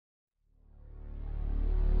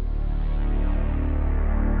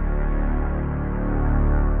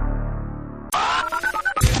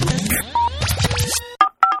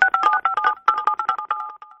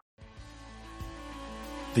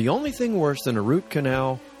The only thing worse than a root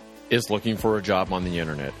canal is looking for a job on the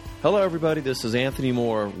internet. Hello, everybody. This is Anthony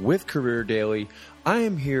Moore with Career Daily. I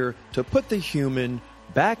am here to put the human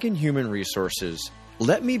back in human resources.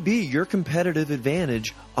 Let me be your competitive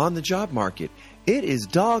advantage on the job market. It is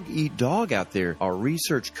dog eat dog out there. I'll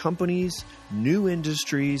research companies, new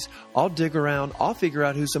industries. I'll dig around. I'll figure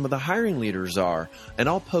out who some of the hiring leaders are. And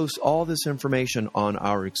I'll post all this information on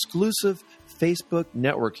our exclusive Facebook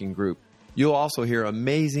networking group. You'll also hear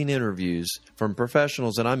amazing interviews from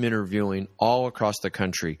professionals that I'm interviewing all across the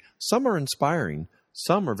country. Some are inspiring.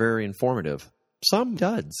 Some are very informative. Some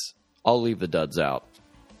duds. I'll leave the duds out.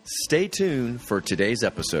 Stay tuned for today's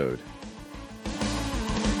episode.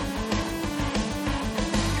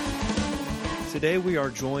 Today we are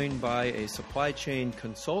joined by a supply chain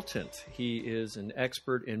consultant. He is an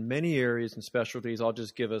expert in many areas and specialties. I'll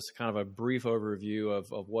just give us kind of a brief overview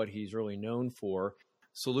of what he's really known for.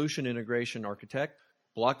 Solution integration architect,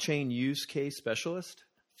 blockchain use case specialist,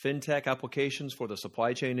 fintech applications for the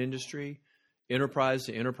supply chain industry, enterprise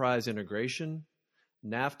to enterprise integration,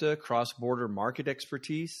 NAFTA cross-border market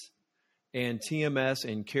expertise, and TMS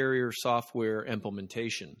and carrier software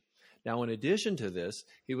implementation. Now, in addition to this,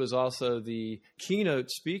 he was also the keynote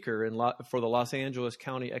speaker for the Los Angeles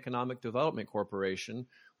County Economic Development Corporation,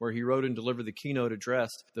 where he wrote and delivered the keynote address,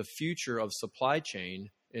 The Future of Supply Chain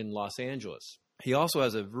in Los Angeles. He also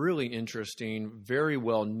has a really interesting, very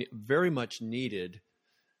much needed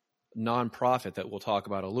nonprofit that we'll talk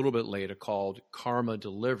about a little bit later called Karma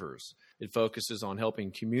Delivers. It focuses on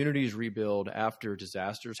helping communities rebuild after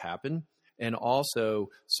disasters happen and also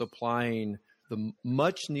supplying the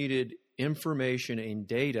much needed information and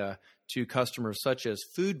data to customers such as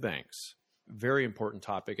food banks. Very important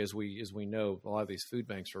topic as we know a lot of these food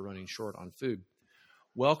banks are running short on food.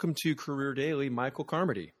 Welcome to Career Daily, Michael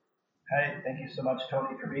Carmody. Hi, thank you so much,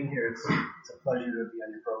 Tony, for being here. It's a pleasure to be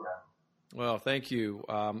on your program. Well, thank you.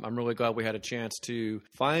 I'm really glad we had a chance to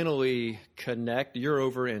finally connect. You're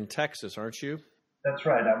over in Texas, aren't you? That's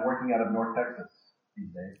right. I'm working out of North Texas these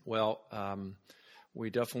days. Well, we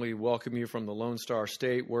definitely welcome you from the Lone Star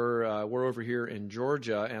State. We're over here in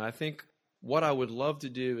Georgia, and I think what I would love to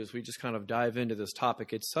do is we just kind of dive into this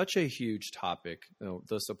topic. It's such a huge topic,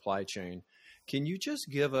 the supply chain. Can you just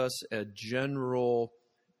give us a general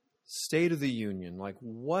State of the Union, like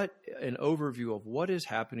an overview of what is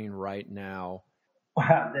happening right now?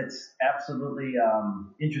 Wow, that's absolutely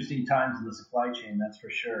interesting times in the supply chain, that's for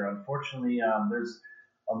sure. Unfortunately, there's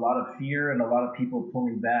a lot of fear and a lot of people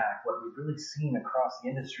pulling back. What we've really seen across the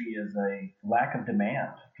industry is a lack of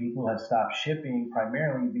demand. People have stopped shipping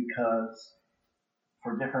primarily because,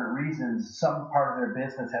 for different reasons, some part of their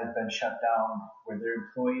business has been shut down where their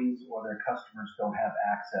employees or their customers don't have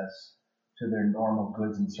access to their normal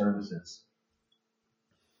goods and services.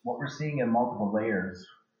 What we're seeing in multiple layers.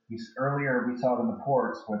 Earlier we saw it in the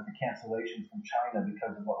ports with the cancellations from China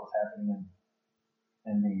because of what was happening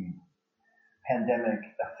in the pandemic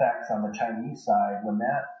effects on the Chinese side. When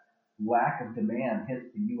that lack of demand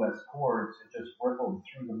hit the U.S. ports, it just rippled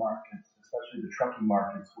through the markets, especially the trucking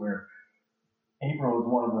markets, where April was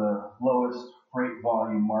one of the lowest freight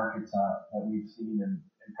volume markets that we've seen in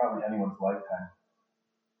probably anyone's lifetime.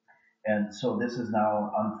 And so this is now,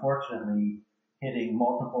 unfortunately, hitting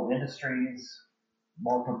multiple industries,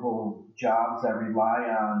 multiple jobs that rely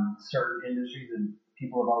on certain industries. And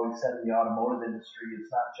people have always said in the automotive industry, it's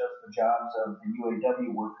not just the jobs of the UAW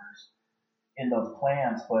workers in those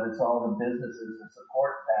plants, but it's all the businesses that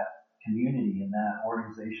support that community and that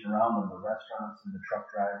organization around them, the restaurants and the truck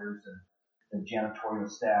drivers and the janitorial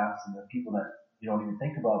staffs and the people that you don't even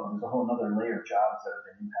think about. But there's a whole other layer of jobs that have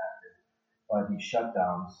been impacted by these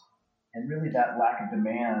shutdowns. And really that lack of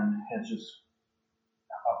demand has just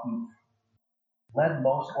led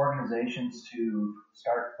most organizations to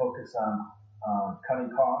start focus on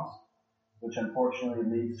cutting costs, which unfortunately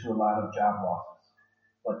leads to a lot of job losses.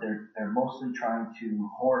 But they're mostly trying to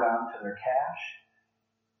hoard on to their cash,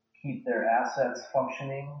 keep their assets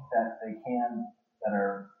functioning that they can, that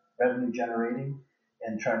are revenue generating,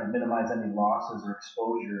 and trying to minimize any losses or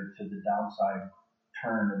exposure to the downside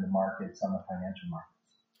turn in the markets on the financial markets.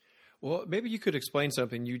 Well, maybe you could explain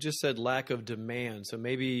something. You just said lack of demand. So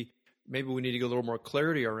maybe we need to get a little more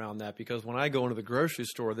clarity around that, because when I go into the grocery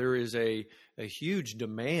store, there is a huge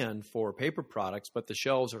demand for paper products, but the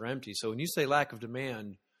shelves are empty. So when you say lack of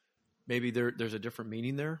demand, maybe there's a different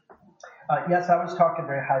meaning there? Yes, I was talking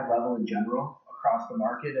very high level in general across the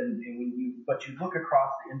market. But you look across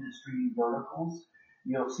the industry verticals,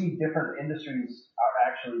 you'll see different industries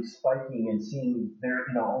are actually spiking and seeing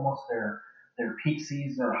almost their peak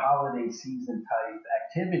season or holiday season type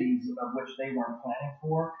activities of which they weren't planning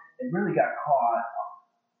for. They really got caught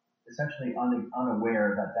essentially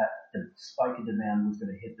unaware that the spike in demand was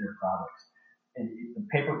going to hit their products. And the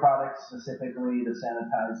paper products specifically, the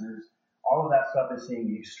sanitizers, all of that stuff is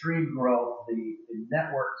seeing extreme growth. The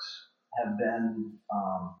networks have been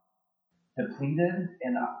depleted,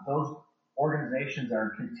 and those organizations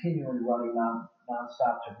are continually running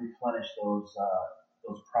nonstop to replenish those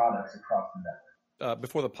products across the network.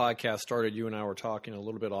 Before the podcast started, you and I were talking a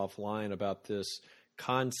little bit offline about this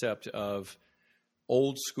concept of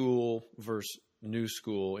old school versus new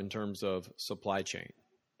school in terms of supply chain.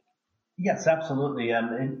 Yes, absolutely.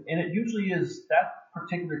 And it usually is that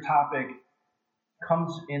particular topic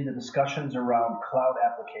comes in the discussions around cloud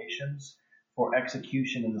applications for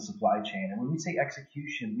execution in the supply chain. And when we say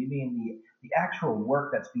execution, we mean the actual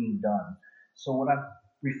work that's being done. So what I'm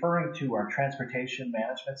referring to are transportation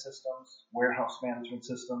management systems, warehouse management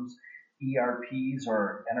systems, ERPs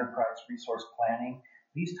or enterprise resource planning.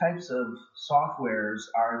 These types of softwares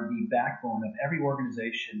are the backbone of every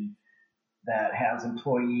organization that has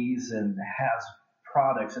employees and has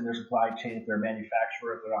products in their supply chain. If they're a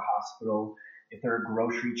manufacturer, if they're a hospital, if they're a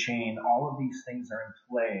grocery chain, all of these things are in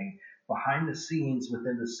play behind the scenes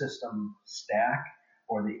within the system stack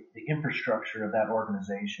or the infrastructure of that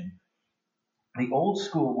organization. The old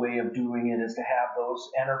school way of doing it is to have those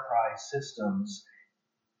enterprise systems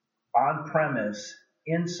on premise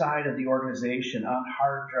inside of the organization on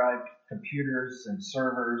hard drive computers and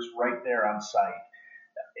servers right there on site.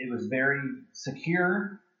 It was very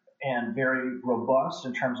secure and very robust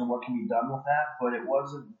in terms of what can be done with that, but it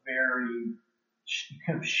wasn't very, you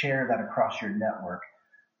couldn't share that across your network.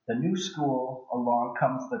 The new school, along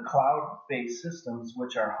comes the cloud-based systems,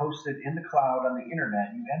 which are hosted in the cloud on the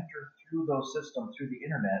internet. You enter through those systems through the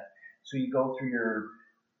internet. So you go through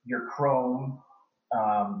your Chrome,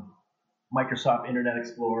 Microsoft Internet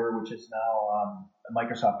Explorer, which is now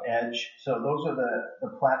Microsoft Edge. So those are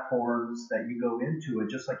the platforms that you go into,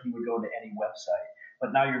 just like you would go to any website.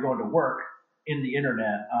 But now you're going to work in the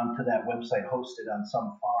internet onto that website hosted on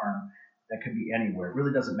some farm that could be anywhere. It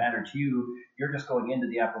really doesn't matter to you. You're just going into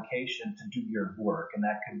the application to do your work, and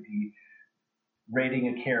that could be rating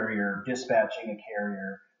a carrier, dispatching a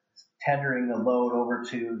carrier, tendering the load over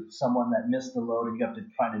to someone that missed the load, and you have to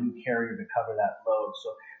find a new carrier to cover that load. So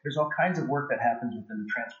there's all kinds of work that happens within the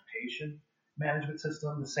transportation management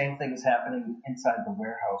system. The same thing is happening inside the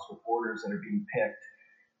warehouse with orders that are being picked,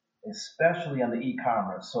 especially on the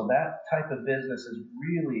e-commerce. So that type of business is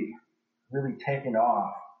really, really taken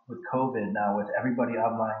off with COVID now, with everybody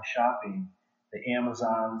online shopping, the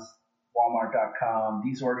Amazons, Walmart.com,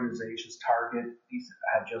 these organizations, Target, these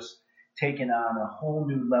have just taken on a whole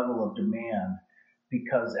new level of demand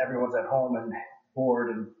because everyone's at home and bored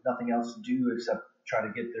and nothing else to do except try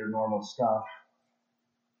to get their normal stuff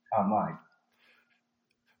online.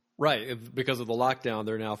 Right. Because of the lockdown,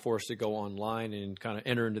 they're now forced to go online and kind of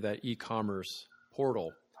enter into that e-commerce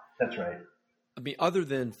portal. That's right. I mean, other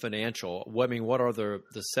than financial, what are the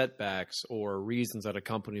setbacks or reasons that a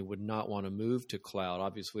company would not want to move to cloud?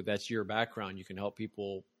 Obviously, that's your background. You can help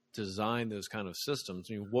people design those kind of systems.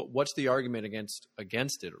 I mean, what's the argument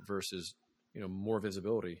against it versus more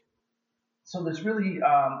visibility? So there's really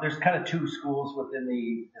there's kind of two schools within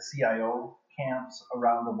the CIO camps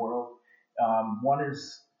around the world. One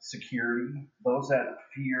is security. Those that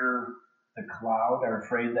fear the cloud are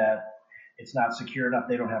afraid that it's not secure enough,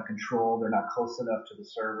 they don't have control, they're not close enough to the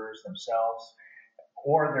servers themselves,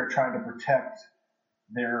 or they're trying to protect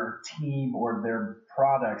their team or their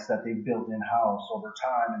products that they built in-house over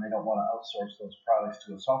time, and they don't want to outsource those products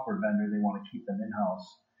to a software vendor. They want to keep them in-house.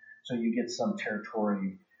 So you get some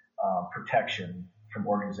territory protection from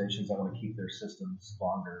organizations that want to keep their systems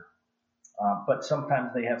longer. But sometimes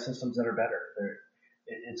they have systems that are better.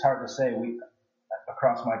 It's hard to say.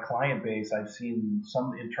 Across my client base, I've seen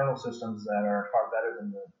some internal systems that are far better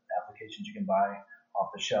than the applications you can buy off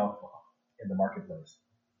the shelf in the marketplace.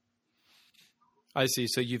 I see.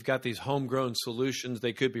 So you've got these homegrown solutions.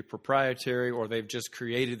 They could be proprietary, or they've just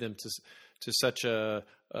created them to such a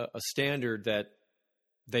standard that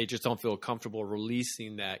they just don't feel comfortable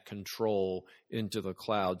releasing that control into the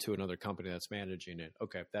cloud to another company that's managing it.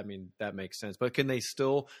 Okay, that makes sense. But can they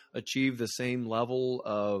still achieve the same level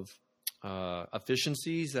of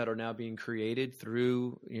efficiencies that are now being created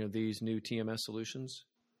through these new TMS solutions?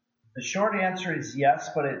 The short answer is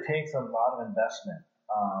yes, but it takes a lot of investment,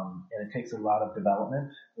 and it takes a lot of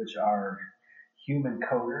development, which are human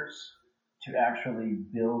coders to actually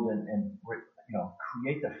build and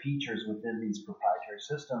create the features within these proprietary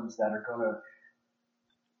systems that are going to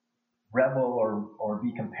revel or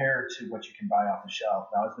be compared to what you can buy off the shelf.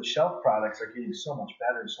 Now, as the shelf products are getting so much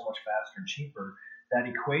better, so much faster and cheaper, that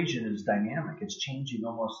equation is dynamic. It's changing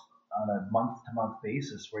almost on a month-to-month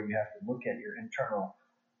basis where you have to look at your internal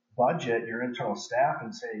budget, your internal staff,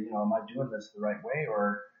 and say, am I doing this the right way,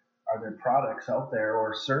 or are there products out there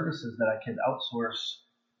or services that I can outsource,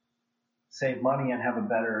 save money, and have a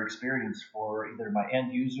better experience for either my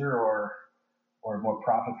end user or more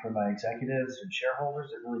profit for my executives and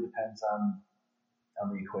shareholders? It really depends on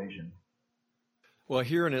the equation. Well,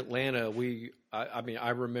 here in Atlanta, I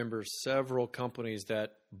remember several companies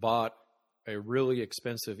that bought a really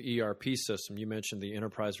expensive ERP system. You mentioned the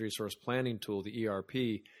Enterprise Resource Planning tool, the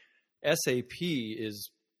ERP. SAP is,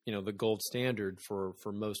 the gold standard for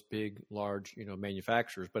most big, large,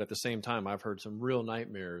 manufacturers. But at the same time, I've heard some real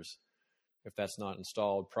nightmares if that's not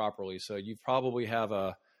installed properly. So you probably have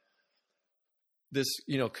this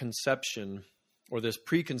conception or this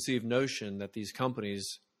preconceived notion that these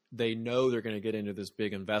companies, they know they're going to get into this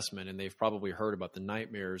big investment, and they've probably heard about the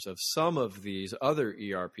nightmares of some of these other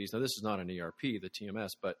ERPs. Now, this is not an ERP, the TMS,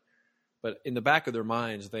 but in the back of their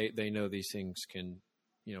minds, they know these things can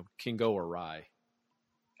go awry.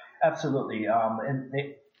 Absolutely.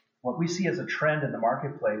 What we see as a trend in the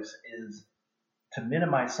marketplace is to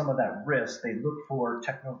minimize some of that risk. They look for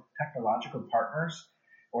technological partners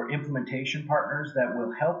or implementation partners that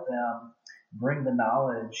will help them bring the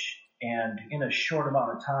knowledge and in a short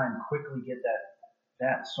amount of time quickly get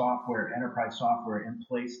that software, enterprise software, in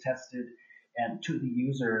place, tested, and to the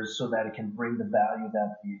users so that it can bring the value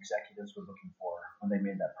that the executives were looking for when they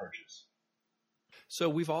made that purchase. So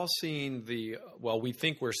we've all seen we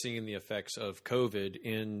think we're seeing the effects of COVID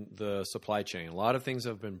in the supply chain. A lot of things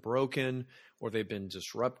have been broken or they've been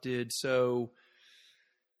disrupted. So,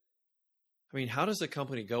 how does a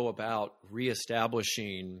company go about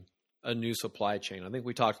reestablishing a new supply chain? I think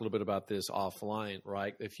we talked a little bit about this offline,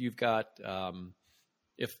 right? If you've got,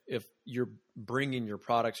 if you're bringing your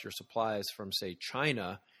products, your supplies from, say,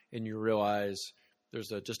 China, and you realize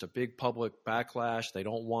there's just a big public backlash. They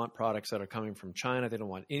don't want products that are coming from China. They don't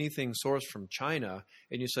want anything sourced from China.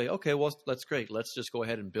 And you say, okay, well, that's great. Let's just go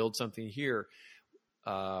ahead and build something here.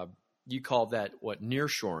 You call that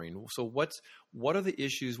nearshoring. So what are the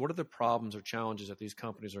issues? What are the problems or challenges that these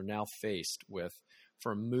companies are now faced with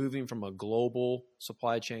from moving from a global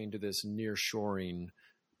supply chain to this nearshoring,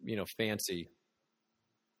 fancy?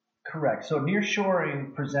 Correct. So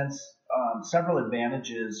nearshoring presents several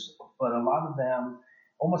advantages, but a lot of them,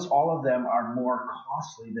 almost all of them, are more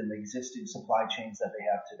costly than the existing supply chains that they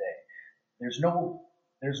have today.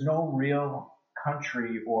 There's no real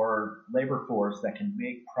country or labor force that can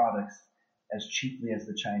make products as cheaply as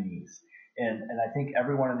the Chinese. And I think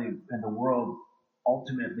everyone in the world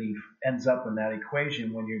ultimately ends up in that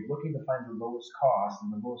equation when you're looking to find the lowest cost,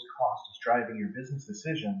 and the lowest cost is driving your business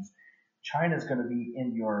decisions. China's going to be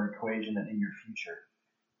in your equation and in your future.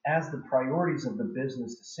 As the priorities of the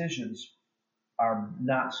business decisions are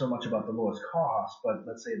not so much about the lowest cost, but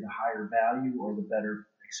let's say the higher value or the better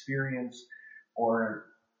experience or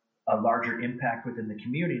a larger impact within the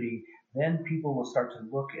community, then people will start to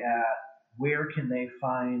look at where can they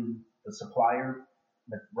find the supplier,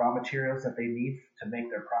 the raw materials that they need to make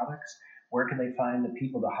their products, where can they find the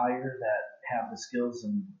people to hire that have the skills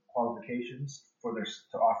and qualifications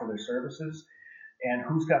to offer their services, and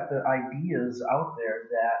who's got the ideas out there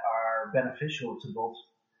that are beneficial to both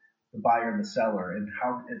the buyer and the seller, and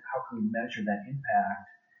how can we measure that impact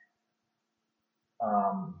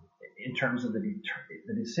in terms of the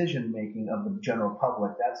decision making of the general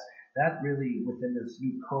public. That really, within this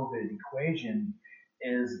new COVID equation,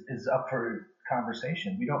 is up for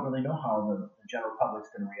conversation. We don't really know how the general public's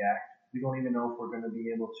going to react. We don't even know if we're going to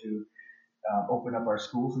be able to open up our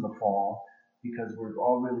schools in the fall, because we're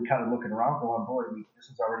all really kind of looking around going, boy, this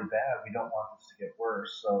is already bad. We don't want this to get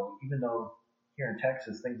worse. So even though here in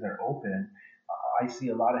Texas things are open, I see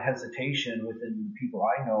a lot of hesitation within the people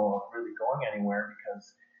I know of really going anywhere,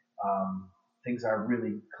 because things are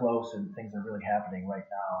really close and things are really happening right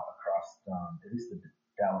now across at least the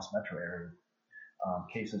Dallas metro area.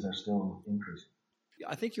 Cases are still increasing.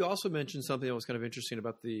 I think you also mentioned something that was kind of interesting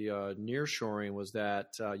about the nearshoring, was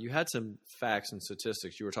that you had some facts and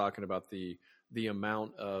statistics. You were talking about the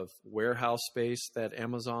amount of warehouse space that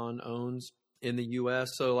Amazon owns in the U.S.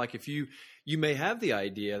 So like if you may have the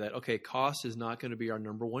idea that, okay, cost is not going to be our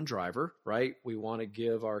number one driver, right? We want to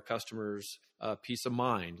give our customers peace of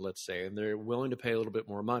mind, let's say, and they're willing to pay a little bit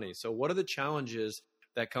more money. So what are the challenges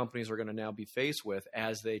that companies are going to now be faced with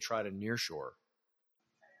as they try to nearshore?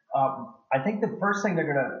 I think the first thing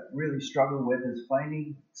they're going to really struggle with is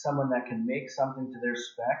finding someone that can make something to their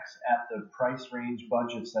specs at the price range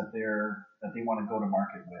budgets that they want to go to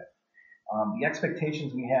market with. The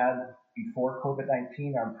expectations we had before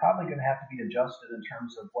COVID-19 are probably going to have to be adjusted in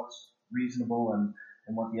terms of what's reasonable and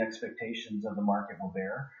and what the expectations of the market will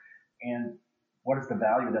bear, and what is the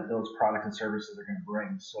value that those products and services are going to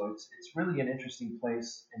bring. So it's really an interesting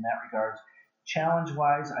place in that regard. Challenge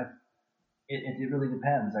wise, it really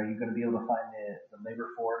depends. Are you going to be able to find the labor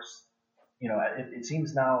force? It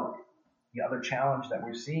seems now the other challenge that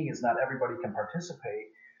we're seeing is not everybody can participate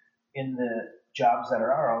in the jobs that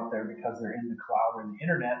are out there because they're in the cloud or in the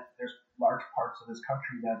internet. There's large parts of this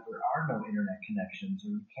country that there are no internet connections,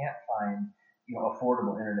 or you can't find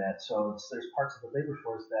affordable internet. So there's parts of the labor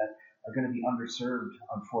force that are going to be underserved,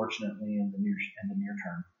 unfortunately, in the near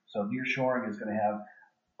term. So nearshoring is going to have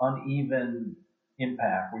uneven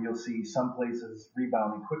impact, where you'll see some places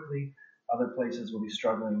rebounding quickly, other places will be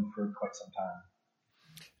struggling for quite some time.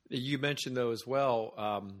 You mentioned, though, as well,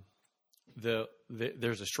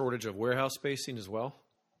 there's a shortage of warehouse spacing as well.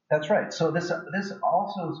 That's right. So this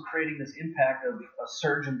also is creating this impact of a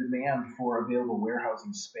surge in demand for available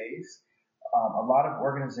warehousing space. A lot of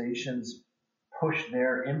organizations pushed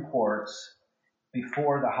their imports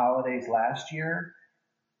before the holidays last year,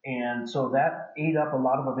 and so that ate up a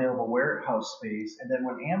lot of available warehouse space. And then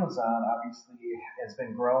when Amazon obviously has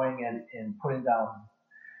been growing and putting down,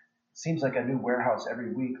 seems like a new warehouse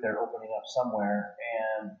every week they're opening up somewhere,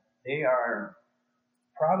 and they are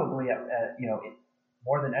probably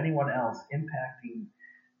more than anyone else impacting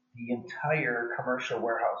the entire commercial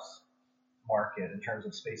warehouse market in terms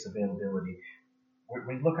of space availability. When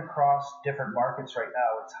we look across different markets right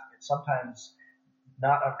now, it's sometimes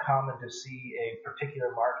not uncommon to see a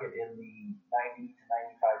particular market in the 90 to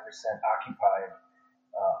 95% occupied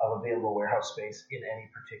of available warehouse space in any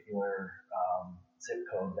particular zip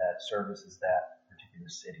code that services that particular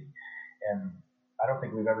city. And I don't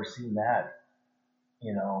think we've ever seen that,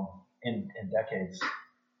 in decades.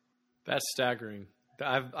 That's staggering.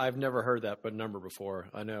 I've never heard that number before.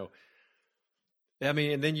 I know. I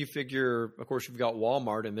mean, and then you figure, of course, you've got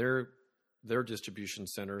Walmart and their distribution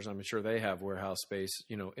centers. I'm sure they have warehouse space,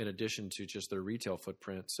 in addition to just their retail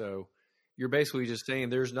footprint. So you're basically just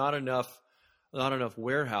saying there's not enough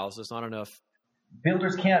warehouses, not enough.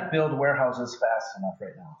 Builders can't build warehouses fast enough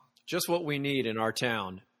right now. Just what we need in our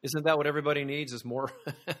town. Isn't that what everybody needs, is more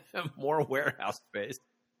more warehouse space?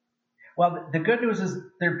 Well, the good news is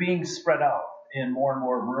they're being spread out, and more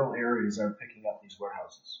rural areas are picking up these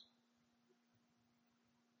warehouses.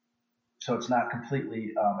 So it's not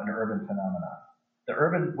completely an urban phenomenon. The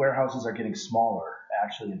urban warehouses are getting smaller,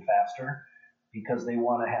 actually, and faster, because they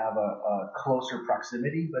want to have a closer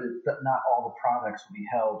proximity, but not all the products will be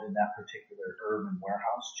held in that particular urban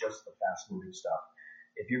warehouse, just the fast-moving stuff.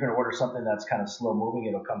 If you're going to order something that's kind of slow-moving,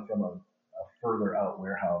 it'll come from a further out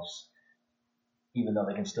warehouse, even though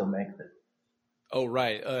they can still make it. Oh,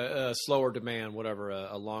 right. Slower demand, whatever,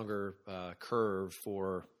 a longer curve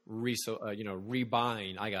for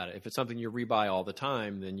rebuying. I got it. If it's something you rebuy all the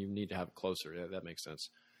time, then you need to have it closer. Yeah, that makes sense.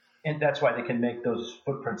 And that's why they can make those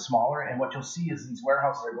footprints smaller. And what you'll see is these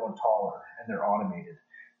warehouses are going taller and they're automated.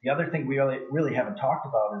 The other thing we really haven't talked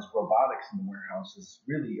about is robotics in the warehouse is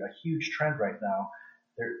really a huge trend right now.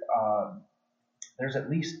 There's at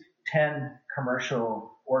least 10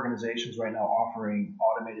 commercial organizations right now offering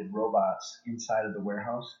automated robots inside of the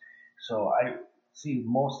warehouse. So I see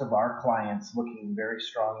most of our clients looking very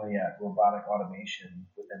strongly at robotic automation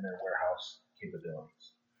within their warehouse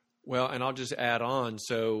capabilities. Well, and I'll just add on.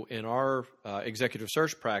 So in our executive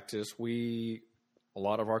search practice, a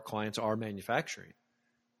lot of our clients are manufacturing.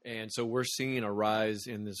 And so we're seeing a rise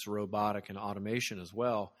in this robotic and automation as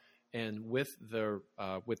well. And with the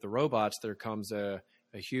robots, there comes a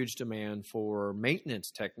huge demand for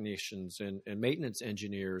maintenance technicians and maintenance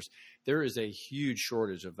engineers. There is a huge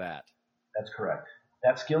shortage of that. That's correct.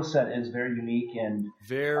 That skill set is very unique and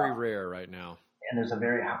very rare right now. And there's a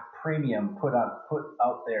very premium put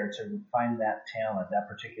out there to find that talent, that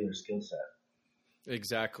particular skill set.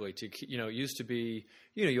 Exactly. It used to be,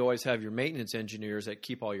 you always have your maintenance engineers that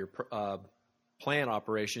keep all your plant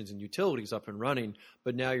operations and utilities up and running,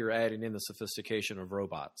 but now you're adding in the sophistication of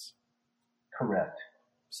robots. Correct.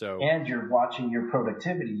 So, and you're watching your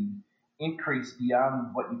productivity increase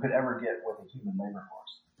beyond what you could ever get with a human labor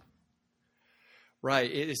force.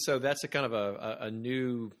 Right. So that's a kind of a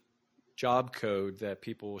new job code that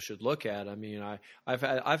people should look at. I mean,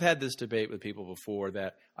 I've had this debate with people before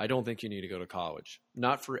that I don't think you need to go to college.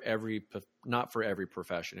 Not for every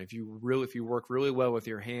profession. If you work really well with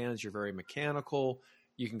your hands, you're very mechanical,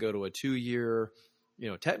 you can go to a 2-year,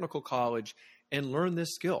 technical college and learn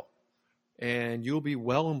this skill. And you'll be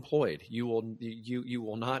well employed. You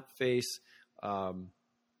will not face,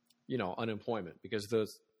 unemployment because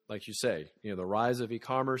like you say, the rise of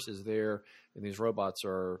e-commerce is there, and these robots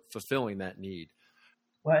are fulfilling that need.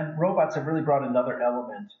 Well, and robots have really brought another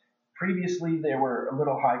element. Previously, they were a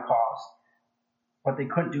little high cost, but they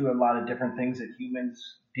couldn't do a lot of different things that humans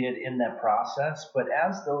did in that process. But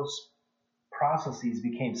as those processes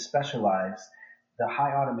became specialized, the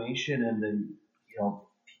high automation and the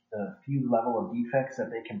few level of defects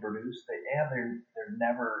that they can produce, they're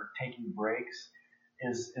never taking breaks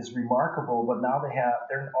is remarkable. But now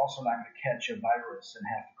they're also not going to catch a virus and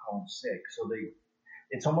have to call them sick. So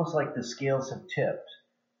it's almost like the scales have tipped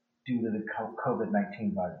due to the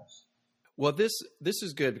COVID-19 virus. Well, this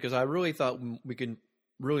is good because I really thought we can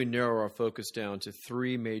really narrow our focus down to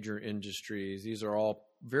three major industries. These are all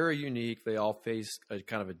very unique. They all face a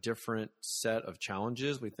kind of a different set of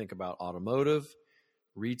challenges. We think about automotive,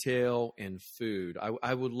 retail, and food.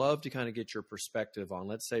 I would love to kind of get your perspective on,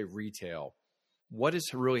 let's say, retail. What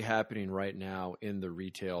is really happening right now in the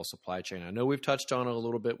retail supply chain? I know we've touched on it a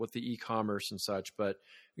little bit with the e-commerce and such, but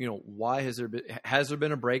why has there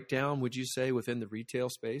been a breakdown, would you say, within the retail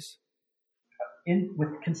space?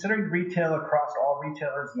 With considering retail across all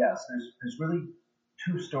retailers, yes, there's really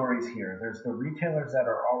two stories here. There's the retailers that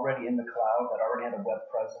are already in the cloud, that already had a web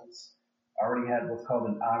presence, already had what's called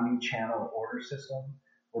an omni-channel order system,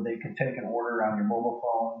 where they could take an order on your mobile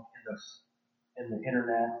phone, in the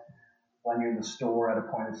internet, when you're in the store at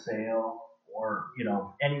a point of sale, or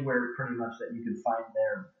anywhere pretty much that you can find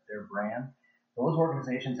their brand. Those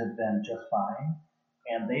organizations have been just fine,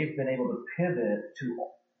 and they've been able to pivot to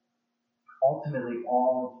ultimately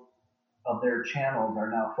all of their channels are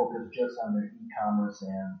now focused just on their e-commerce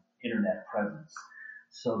and internet presence.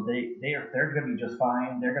 So they're going to be just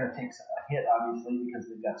fine. They're going to take a hit, obviously, because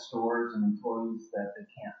they've got stores and employees that they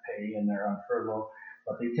can't pay and they're on furlough.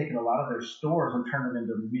 But they've taken a lot of their stores and turned them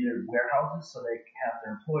into metered warehouses, so they have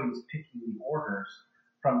their employees picking the orders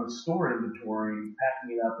from the store inventory,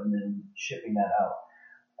 packing it up, and then shipping that out.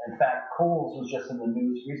 In fact, Kohl's was just in the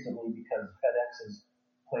news recently because FedEx has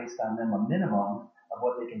placed on them a minimum of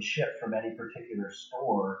what they can ship from any particular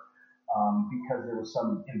store because there was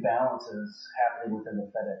some imbalances happening within the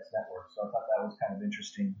FedEx network. So I thought that was kind of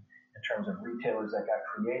interesting in terms of retailers that got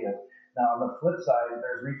creative. Now, on the flip side,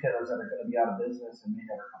 there's retailers that are going to be out of business and may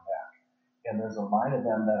never come back. And there's a line of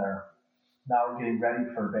them that are now getting ready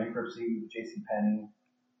for bankruptcy. JCPenney,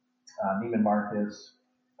 Neiman Marcus,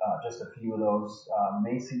 just a few of those.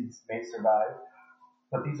 Macy's may survive.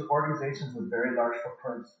 But these organizations with very large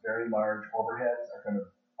footprints, very large overheads are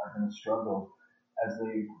going to struggle as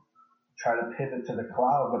they try to pivot to the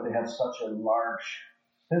cloud, but they have such a large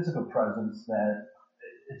physical presence that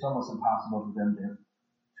it's almost impossible for them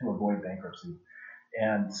to avoid bankruptcy.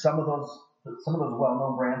 And some of those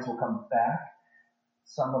well-known brands will come back.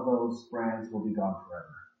 Some of those brands will be gone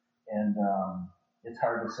forever. And it's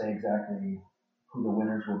hard to say exactly who the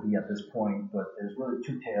winners will be at this point, but there's really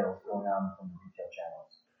two tales going on from the retail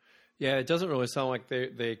channels. Yeah, it doesn't really sound like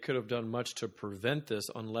they could have done much to prevent this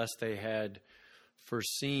unless they had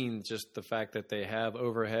foreseen just the fact that they have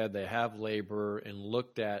overhead, they have labor, and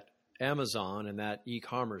looked at Amazon and that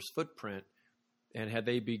e-commerce footprint, and had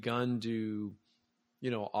they begun to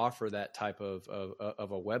offer that type of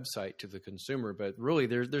a website to the consumer. But really,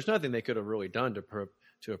 there's nothing they could have really done to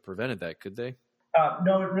have prevented that, could they?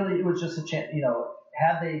 No, it was just a chance.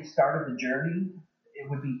 Had they started the journey, it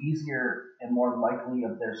would be easier and more likely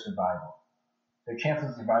of their survival. Their chances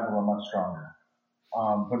of survival are much stronger.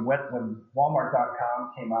 When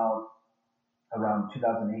Walmart.com came out around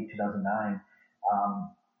 2008, 2009,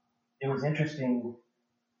 it was interesting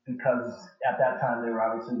because at that time they were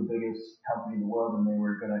obviously the biggest company in the world, and they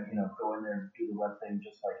were going to go in there and do the web thing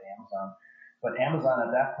just like Amazon. But Amazon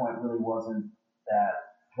at that point really wasn't that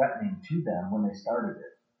threatening to them when they started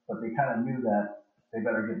it, but they kind of knew that they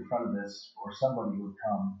better get in front of this or somebody would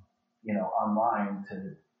come, online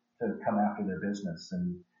to come after their business.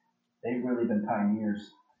 And they've really been pioneers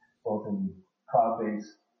both in cloud-based,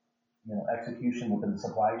 execution within the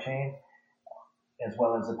supply chain, as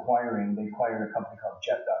well as acquiring. They acquired a company called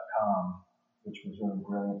Jet.com, which was really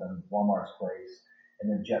brilliant on Walmart's place. And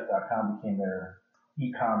then Jet.com became their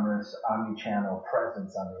e-commerce omni-channel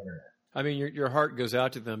presence on the internet. I mean, your heart goes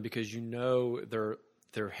out to them because they're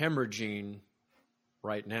hemorrhaging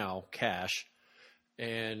right now cash,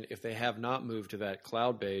 and if they have not moved to that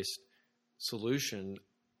cloud-based solution,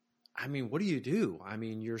 I mean, what do you do? I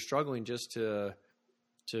mean, you're struggling just to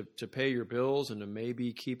pay your bills and to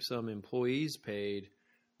maybe keep some employees paid,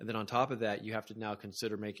 and then on top of that, you have to now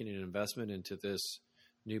consider making an investment into this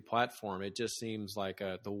new platform. It just seems like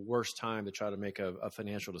the worst time to try to make a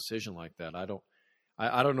financial decision like that. I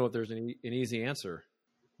don't know if there's an easy answer.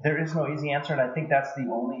 There is no easy answer, and I think that's the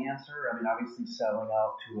only answer. I mean, obviously, selling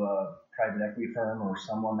out to a private equity firm or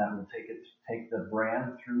someone that will take the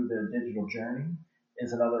brand through the digital journey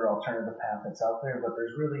is another alternative path that's out there. But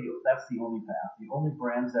that's the only path. The only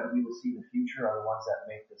brands that we will see in the future are the ones that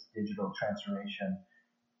make this digital transformation,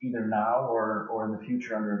 either now or in the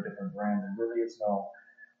future under a different brand. And really,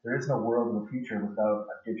 there is no world in the future without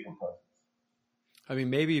a digital presence. I mean,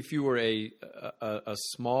 maybe if you were a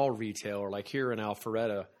small retailer, like here in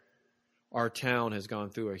Alpharetta, our town has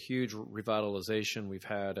gone through a huge revitalization. We've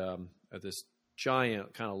had this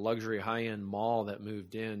giant kind of luxury high-end mall that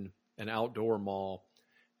moved in, an outdoor mall.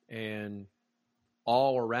 And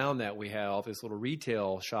all around that we have these little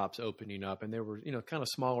retail shops opening up, and they were, kind of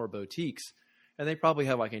smaller boutiques. And they probably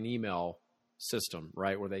have like an email system,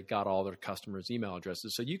 right, where they got all their customers' email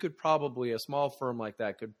addresses. So you could probably, a small firm like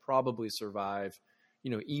that could probably survive,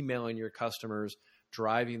 emailing your customers,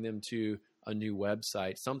 driving them to a new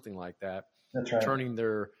website, something like that. That's right. Turning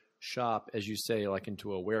their shop, as you say, like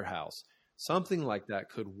into a warehouse. Something like that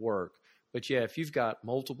could work. But yeah, if you've got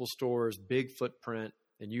multiple stores, big footprint,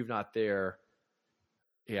 and you're not there,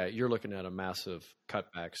 yeah, you're looking at a massive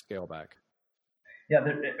cutback, scale back. Yeah,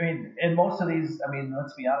 and most of these,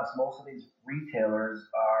 let's be honest, most of these retailers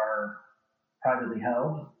are privately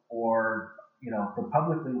held, or, the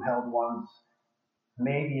publicly held ones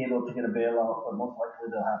may be able to get a bailout, but most likely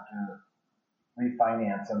they'll have to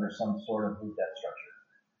refinance under some sort of new debt structure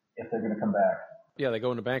if they're going to come back. Yeah, they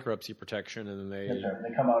go into bankruptcy protection, and then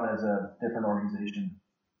they come out as a different organization.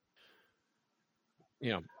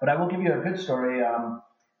 Yeah. But I will give you a good story.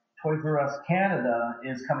 Toys R Us Canada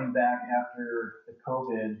is coming back after the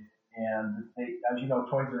COVID, and as you know,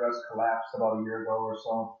 Toys R Us collapsed about a year ago or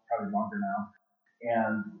so, probably longer now.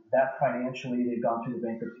 And that financially, they've gone through the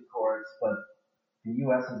bankruptcy courts, but the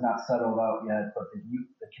U.S. has not settled out yet. But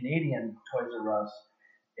the Canadian Toys R Us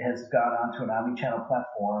has got onto an omni-channel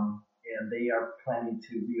platform, and they are planning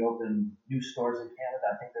to reopen new stores in Canada.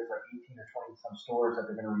 I think there's like 18 or 20 some stores that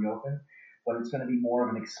they're going to reopen, but it's going to be more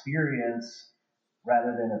of an experience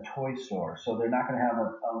rather than a toy store. So they're not going to have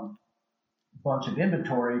a bunch of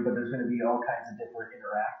inventory, but there's going to be all kinds of different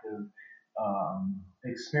interactive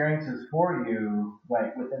experiences for you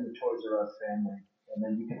right within the Toys R Us family. And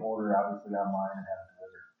then you can order, obviously, online and have it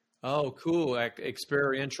delivered. Oh, cool.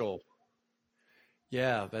 Experiential.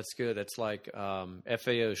 Yeah, that's good. It's like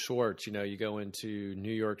FAO Schwarz, you go into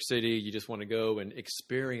New York City, you just want to go and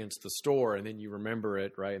experience the store, and then you remember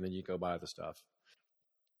it, right? And then you go buy the stuff.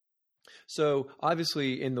 So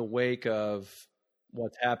obviously in the wake of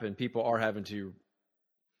what's happened, people are having to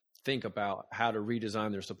think about how to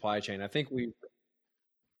redesign their supply chain. I think we've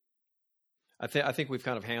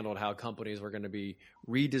kind of handled how companies were going to be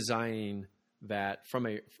redesigning that from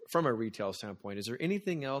a retail standpoint. Is there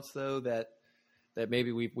anything else though that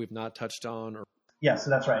maybe we've not touched on? Or yeah, so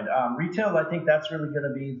that's right. Retail, I think that's really going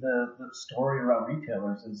to be the story around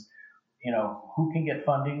retailers is, who can get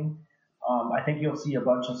funding. I think you'll see a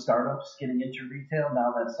bunch of startups getting into retail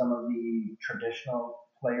now that some of the traditional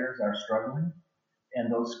players are struggling,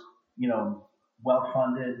 and those,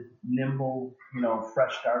 well-funded, nimble,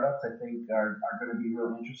 fresh startups, I think are going to be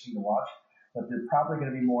really interesting to watch. But they're probably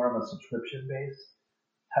going to be more of a subscription-based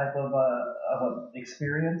type of a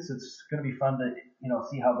experience. It's going to be fun to,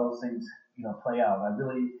 see how those things, play out. I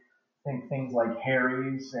really think things like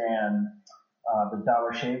Harry's and the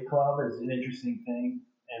Dollar Shave Club is an interesting thing,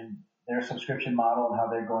 and their subscription model and how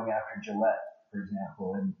they're going after Gillette, for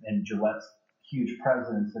example, and Gillette's huge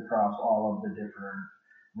presence across all of the different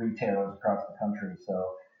retailers across the country. So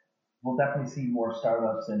we'll definitely see more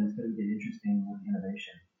startups, and it's going to get interesting with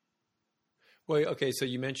innovation. Well, okay, so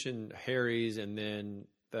you mentioned Harry's and then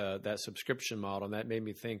that subscription model, and that made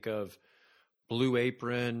me think of Blue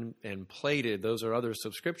Apron and Plated. Those are other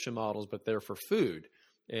subscription models, but they're for food.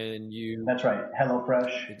 And That's right.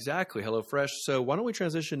 HelloFresh. Exactly. HelloFresh. So why don't we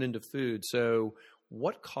transition into food? So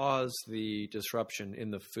what caused the disruption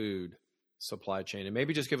in the food supply chain? And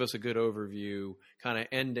maybe just give us a good overview, kind of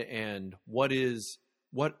end to end.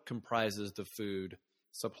 What comprises the food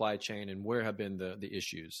supply chain, and where have been the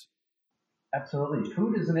issues? Absolutely.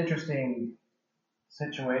 Food is an interesting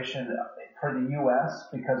situation for the U.S.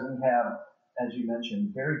 because we have, as you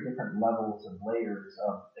mentioned, very different levels and layers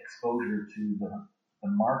of exposure to the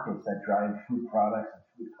markets that drive food products and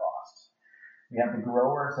food costs. We have the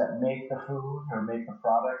growers that make the food or make the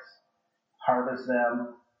products, harvest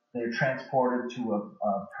them. They're transported to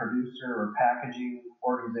a producer or packaging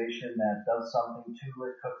organization that does something to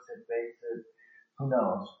it, cooks it, bakes it, who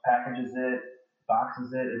knows, packages it,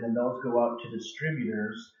 boxes it, and then those go out to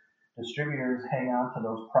distributors. Distributors hang on to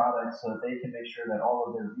those products so that they can make sure that all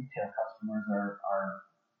of their retail customers are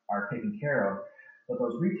are taken care of. But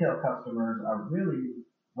those retail customers are really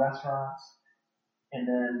restaurants and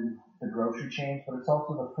then the grocery chains, but it's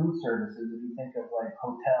also the food services. If you think of like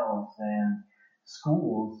hotels and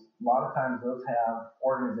schools, a lot of times those have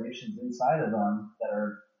organizations inside of them that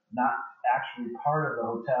are not actually part of the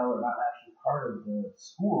hotel or not actually part of the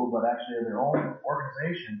school, but actually are their own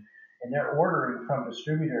organization. And they're ordering from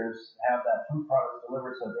distributors to have that food product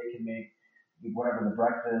delivered so they can make whatever the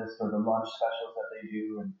breakfast or the lunch specials that they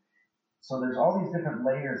do. And so there's all these different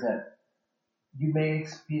layers that you may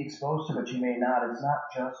be exposed to, but you may not. It's not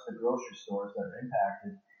just the grocery stores that are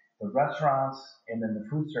impacted. The restaurants and then the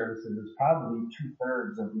food services is probably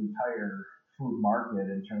 2/3 of the entire food market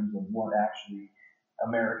in terms of what actually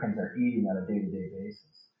Americans are eating on a day-to-day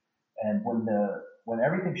basis. And when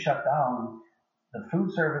everything shut down, the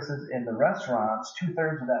food services and the restaurants,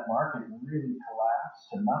 2/3 of that market really collapsed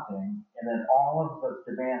to nothing. And then all of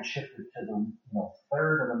the demand shifted to the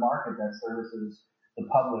third of the market that services the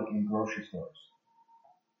public in grocery stores.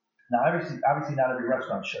 Now, obviously not every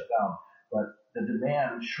restaurant shut down, but the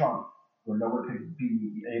demand shrunk where no one could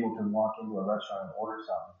be able to walk into a restaurant and order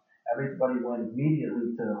something. Everybody went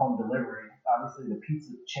immediately to home delivery. Obviously, the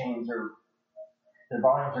pizza chains their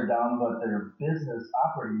volumes are down, but their business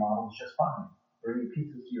operating model is just fine. Bringing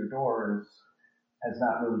pizzas to your door has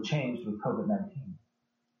not really changed with COVID-19.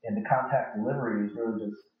 And the contact delivery is really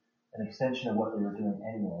just an extension of what they were doing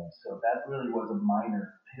anyway. So that really was a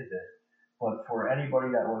minor pivot. But for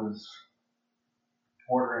anybody that was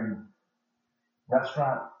ordering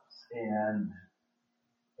restaurants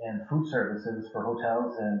and food services for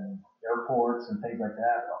hotels and airports and things like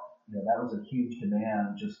that, that was a huge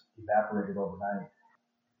demand, just evaporated overnight.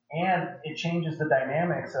 And it changes the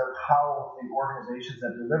dynamics of how the organizations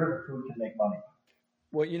that deliver the food can make money.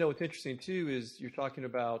 Well, what's interesting too is you're talking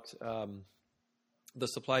about the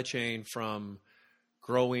supply chain from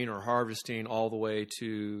growing or harvesting all the way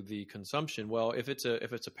to the consumption. Well, if it's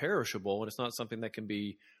a perishable and it's not something that can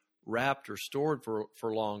be wrapped or stored for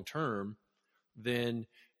long term, then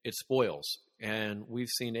it spoils. And we've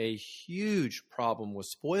seen a huge problem with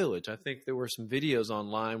spoilage. I think there were some videos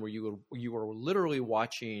online where you were literally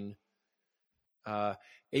watching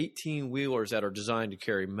 18-wheelers that are designed to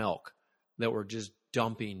carry milk that were just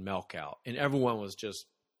dumping milk out. And everyone was just,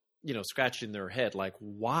 scratching their head like,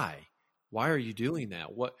 why? Why are you doing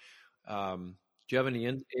that? What do you have any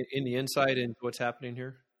insight into what's happening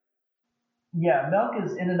here? Yeah, milk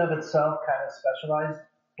is in and of itself kind of specialized.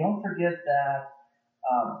 Don't forget that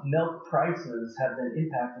milk prices have been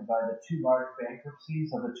impacted by the two large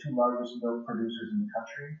bankruptcies of the two largest milk producers in the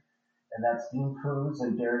country, and that's Dean Foods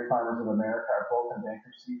and Dairy Farmers of America are both in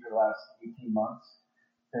bankruptcy for the last 18 months.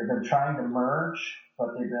 They've been trying to merge,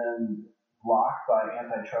 but they've been blocked by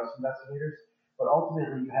antitrust investigators. But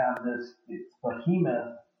ultimately, you have this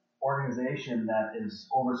behemoth organization that is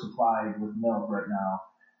oversupplied with milk right now,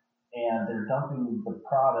 and they're dumping the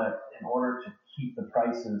product in order to keep the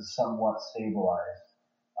prices somewhat stabilized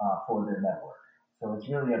for their network. So it's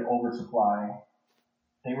really an oversupply.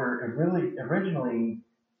 They were originally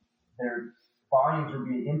their volumes were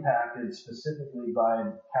being impacted specifically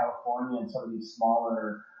by California and some of these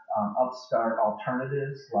smaller upstart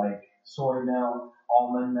alternatives like soy milk,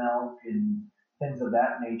 almond milk, and things of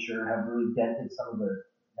that nature have really dented some of the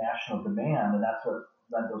national demand, and that's what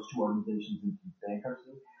led those two organizations into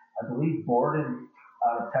bankruptcy. I believe Borden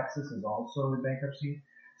out of Texas is also in bankruptcy.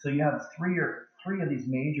 So you have three of these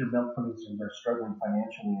major milk producers are struggling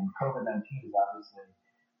financially, and COVID-19 has obviously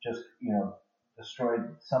just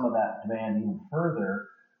destroyed some of that demand even further.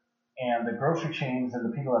 And the grocery chains and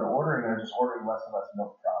the people that are ordering are just ordering less and less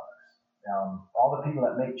milk products. All the people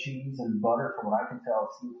that make cheese and butter, from what I can tell,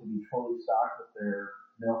 seem to be fully stocked with their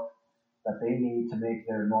milk that they need to make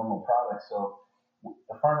their normal products. So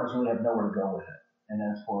the farmers really have nowhere to go with it. And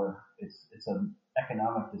as for it's an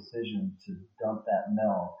economic decision to dump that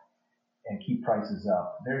milk and keep prices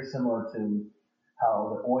up. Very similar to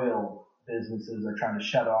how the oil businesses are trying to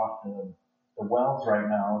shut off the wells right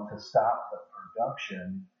now to stop the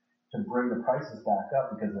production to bring the prices back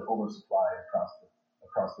up because of oversupply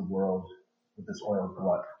across the world with this oil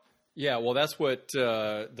glut. Yeah, well, that's what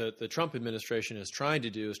the Trump administration is trying to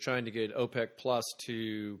do, is trying to get OPEC Plus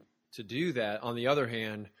to do that. On the other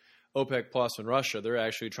hand, OPEC Plus and Russia, they're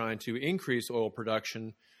actually trying to increase oil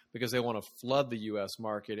production because they want to flood the U.S.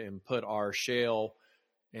 market and put our shale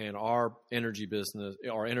and our energy business,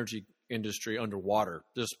 our energy industry underwater,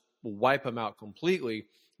 just wipe them out completely.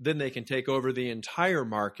 Then they can take over the entire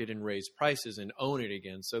market and raise prices and own it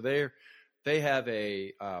again. So they have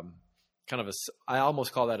a kind of I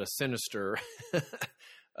almost call that a sinister,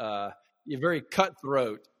 very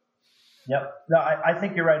cutthroat Yep. No, I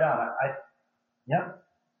think you're right on. Yep.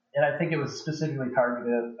 And I think it was specifically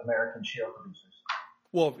targeted at American shale producers.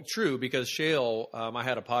 Well, true, because shale, I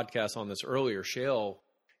had a podcast on this earlier. Shale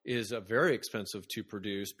is very expensive to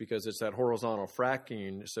produce because it's that horizontal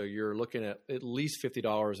fracking. So you're looking at least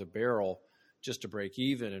 $50 a barrel just to break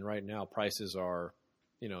even. And right now prices are,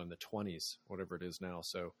 in the 20s, whatever it is now.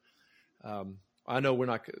 So I know we're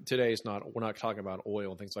not talking about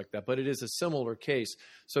oil and things like that, but it is a similar case.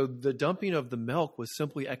 So the dumping of the milk was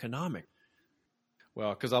simply economic.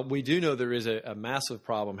 Well, because we do know there is a massive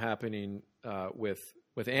problem happening with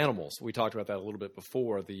animals. We talked about that a little bit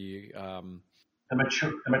before. The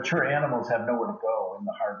mature animals have nowhere to go in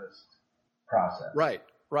the harvest process. Right.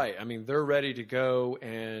 I mean, they're ready to go,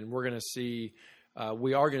 and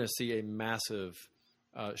we are going to see a massive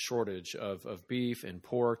shortage of beef and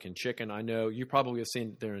pork and chicken. I know you probably have seen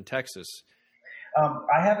it there in Texas.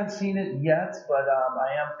 I haven't seen it yet, but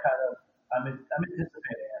I'm anticipating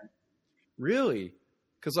it. Really?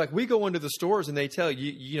 Because we go into the stores and they tell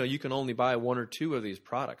you, you can only buy one or two of these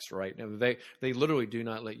products, right? Now, they literally do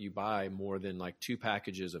not let you buy more than 2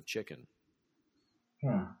 packages of chicken.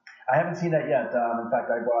 I haven't seen that yet. In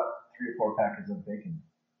fact, I bought 3 or 4 packages of bacon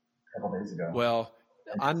a couple days ago. Well,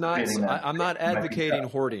 I'm not advocating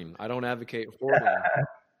hoarding. I don't advocate hoarding.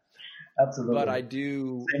 Absolutely. But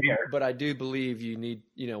I do believe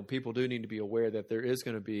people do need to be aware that there is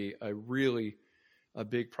going to be a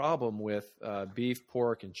big problem with beef,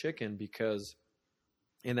 pork, and chicken, because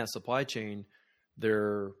in that supply chain,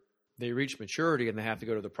 they reach maturity and they have to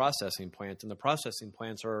go to the processing plants, and the processing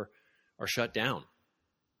plants are shut down.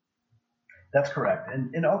 That's correct.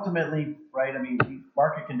 And ultimately, right, I mean,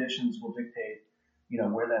 market conditions will dictate,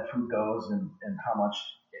 where that food goes and how much,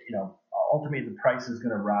 ultimately the price is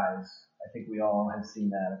going to rise. I think we all have seen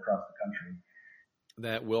that across the country.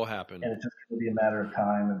 That will happen. And it's just going to be a matter of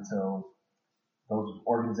time until those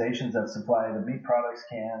organizations that supply the meat products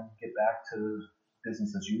can get back to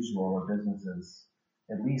business as usual, or business as,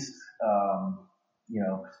 at least,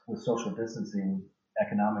 with social distancing,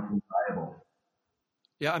 economically viable.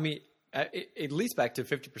 Yeah, I mean, at least back to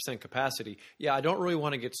 50% capacity. Yeah, I don't really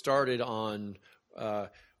want to get started on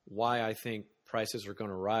why I think prices are going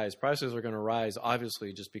to rise. Prices are going to rise,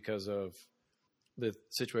 obviously, just because of the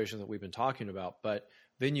situation that we've been talking about. But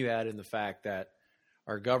then you add in the fact that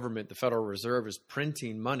our government, the Federal Reserve, is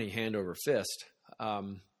printing money hand over fist.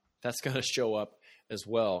 That's going to show up as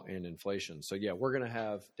well in inflation. So, yeah, we're going to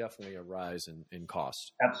have definitely a rise in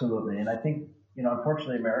cost. Absolutely. And I think,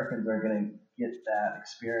 unfortunately, Americans are going to get that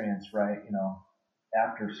experience, right,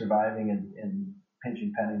 after surviving and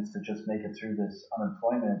pinching pennies to just make it through this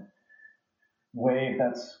unemployment wave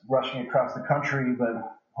that's rushing across the country. But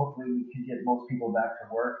hopefully we can get most people back to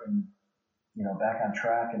work and, back on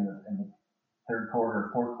track in the third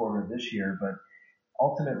quarter, fourth quarter of this year. But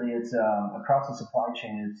ultimately, it's across the supply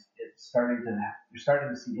chain. It's you're starting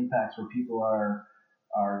to see impacts where people are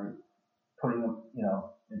putting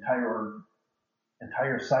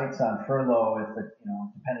entire sites on furlough,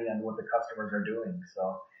 depending on what the customers are doing.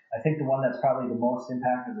 So I think the one that's probably the most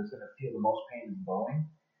impacted, that's going to feel the most pain, is Boeing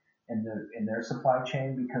in their supply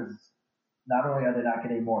chain, because not only are they not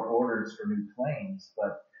getting more orders for new planes,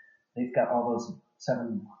 but they've got all those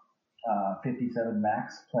 757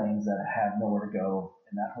 MAX planes that have nowhere to go,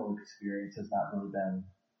 and that whole experience has not really been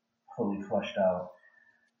fully fleshed out.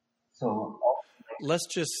 So let's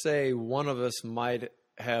just say one of us might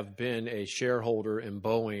have been a shareholder in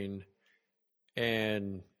Boeing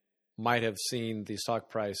and might have seen the stock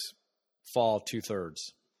price fall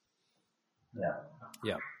 2/3.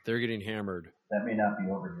 Yeah, they're getting hammered. That may not be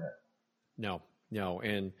over yet. No,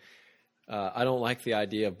 and I don't like the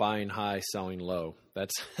idea of buying high, selling low.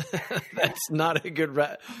 That's not a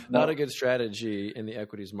good strategy in the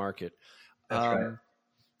equities market. That's right.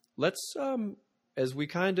 Let's as we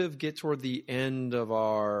kind of get toward the end of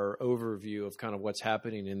our overview of kind of what's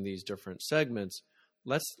happening in these different segments,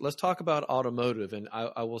 let's talk about automotive. And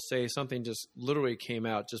I will say something just literally came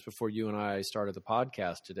out just before you and I started the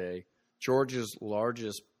podcast today. Georgia's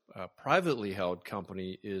largest privately held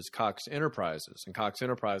company is Cox Enterprises, and Cox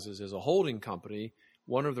Enterprises is a holding company.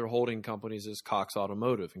 One of their holding companies is Cox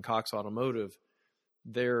Automotive, and Cox Automotive,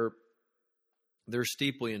 they're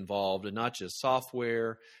steeply involved in not just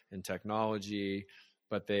software and technology,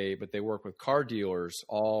 but they work with car dealers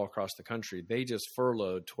all across the country. They just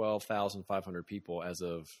furloughed 12,500 people as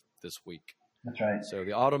of this week. That's right. So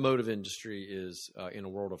the automotive industry is in a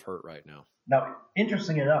world of hurt right now. Now,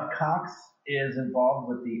 interesting enough, Cox is involved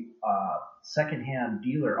with the secondhand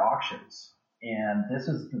dealer auctions, and this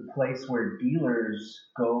is the place where dealers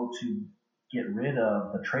go to get rid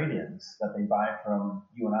of the trade-ins that they buy from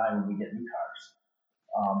you and I when we get new cars.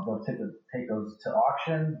 They'll take those to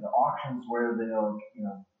auction. The auction's where they'll,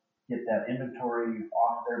 get that inventory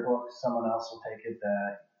off their books. Someone else will take it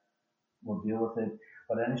that will deal with it.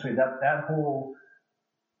 But anyway, that whole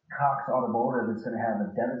Cox Automotive is going to have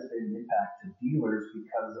a devastating impact to dealers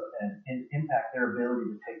and impact their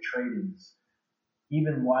ability to take trade-ins.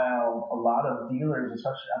 Even while a lot of dealers,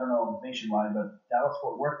 especially, I don't know, nationwide, but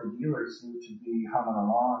Dallas-Fort Worth, the dealers seem to be humming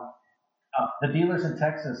along. The dealers in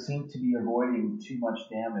Texas seem to be avoiding too much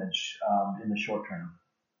damage in the short term.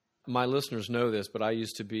 My listeners know this, but I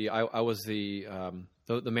used to be, I was the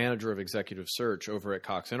manager of executive search over at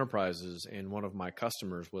Cox Enterprises, and one of my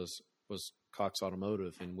customers was Cox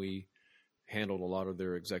Automotive, and we handled a lot of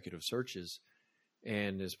their executive searches.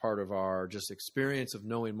 And as part of our just experience of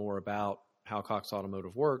knowing more about how Cox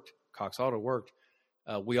Auto worked,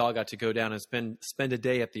 we all got to go down and spend a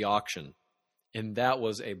day at the auction. And that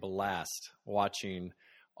was a blast, watching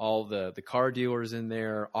all the car dealers in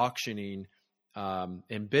there auctioning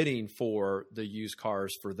and bidding for the used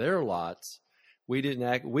cars for their lots. We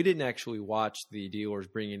didn't actually watch the dealers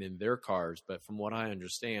bringing in their cars, but from what I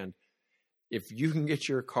understand, if you can get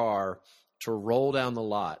your car to roll down the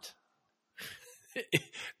lot,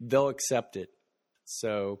 they'll accept it.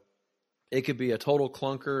 So it could be a total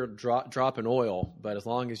clunker, drop in oil, but as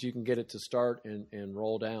long as you can get it to start and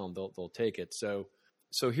roll down, they'll take it. So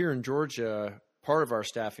here in Georgia, part of our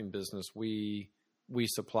staffing business, we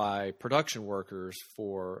supply production workers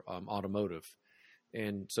for automotive.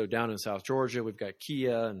 And so down in South Georgia, we've got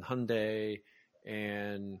Kia and Hyundai,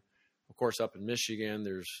 and of course up in Michigan,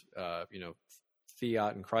 there's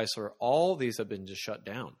Fiat and Chrysler. All these have been just shut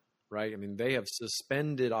down, right? I mean, they have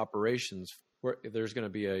suspended operations where there's going to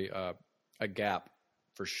be a gap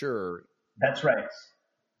for sure. That's right.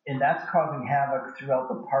 And that's causing havoc throughout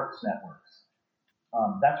the parts networks.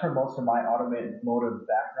 That's where most of my automotive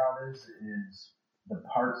background is the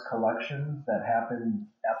parts collections that happen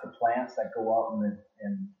at the plants that go out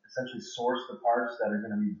and essentially source the parts that are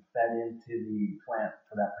going to be fed into the plant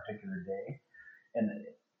for that particular day. And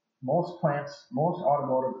most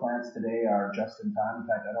automotive plants today are just in time. In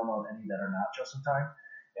fact, I don't know of any that are not just in time.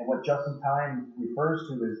 And what just in time refers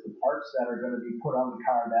to is the parts that are going to be put on the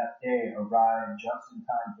car that day arrive just in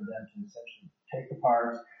time for them to essentially take the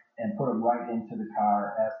parts and put them right into the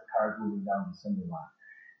car as the car is moving down the assembly line.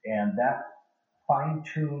 And that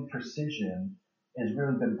fine-tuned precision has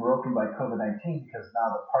really been broken by COVID-19 because now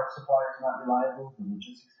the parts supplier is not reliable, the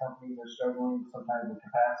logistics companies are struggling sometimes with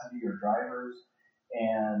capacity or drivers,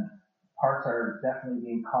 and parts are definitely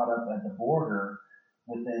being caught up at the border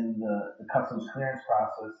within the customs clearance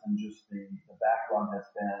process, and just the backlog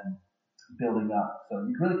that's been building up. So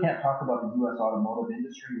you really can't talk about the U.S. automotive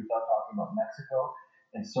industry without talking about Mexico,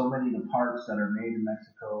 and so many of the parts that are made in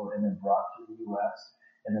Mexico and then brought to the U.S.,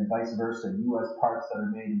 and then vice versa, U.S. parts that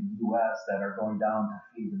are made in the U.S. that are going down to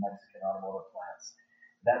feed the Mexican automotive plants.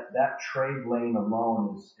 That trade lane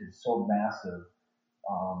alone is so massive.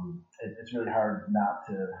 It's really hard not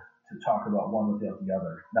to talk about one without the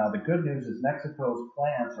other. Now, the good news is Mexico's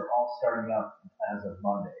plants are all starting up as of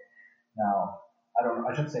Monday. Now,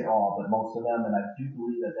 I shouldn't say all, but most of them, and I do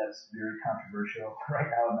believe that that's very controversial right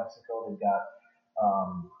now in Mexico. They've got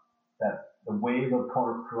that the wave of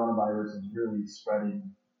coronavirus is really spreading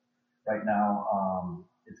right now.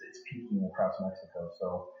 It's peaking across Mexico,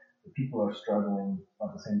 so the people are struggling. But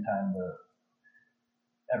at the same time,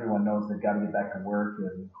 everyone knows they've got to get back to work,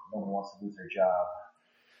 and no one wants to lose their job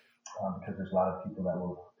because there's a lot of people that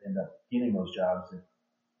will end up getting those jobs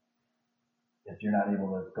if you're not able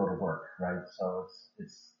to go to work, right? So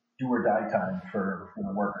it's do or die time for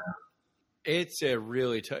the worker. It's a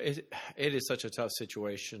really tough. It is such a tough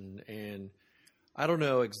situation, and I don't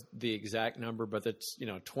know the exact number, but it's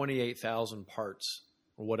 28,000 parts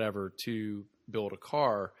or whatever to build a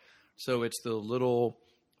car. So it's the little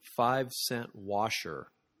 5-cent washer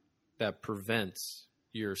that prevents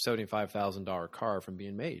your $75,000 car from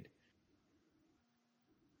being made.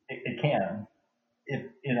 It can. If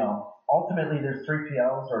ultimately there's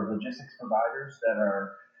 3PLs or logistics providers that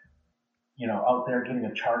are out there getting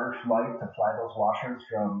a charter flight to fly those washers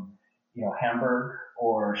from, Hamburg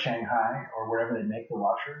or Shanghai or wherever they make the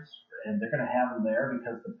washers, and they're going to have them there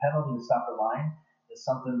because the penalty to stop the line is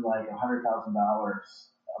something like $100,000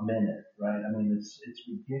 a minute, right? I mean, it's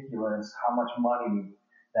ridiculous how much money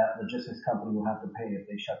that logistics company will have to pay if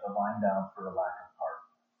they shut the line down for a lack of part.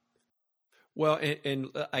 Well, and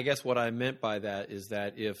I guess what I meant by that is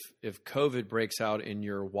that if COVID breaks out in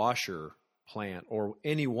your washer plant or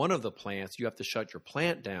any one of the plants, you have to shut your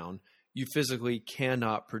plant down. You physically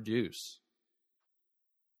cannot produce.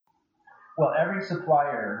 Well, every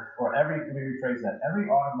supplier, let me rephrase that, every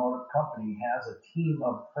automotive company has a team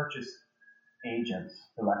of purchase agents,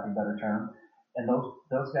 for lack of a better term, and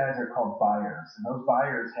those guys are called buyers. And those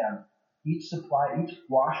buyers have each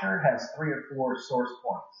washer has 3 or 4 source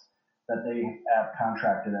points that they have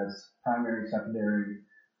contracted as primary, secondary,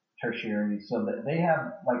 tertiary, so that they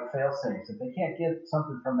have like fail safes. If they can't get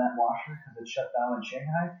something from that washer because it's shut down in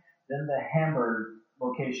Shanghai, then the Hamburg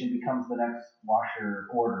location becomes the next washer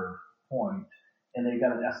order point, and they've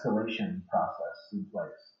got an escalation process in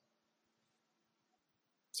place.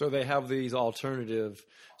 So they have these alternative.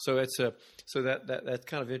 So that's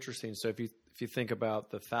kind of interesting. So if you think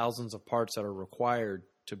about the thousands of parts that are required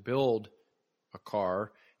to build a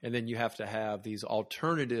car, and then you have to have these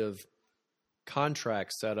alternative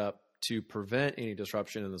contracts set up to prevent any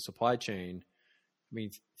disruption in the supply chain. I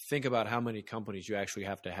mean, think about how many companies you actually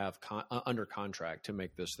have to have under contract to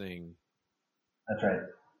make this thing. That's right.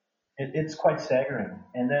 It's quite staggering.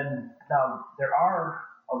 And then now there are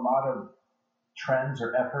a lot of trends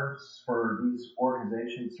or efforts for these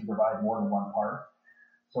organizations to provide more than one part.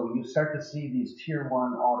 So you start to see these tier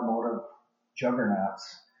 1 automotive juggernauts.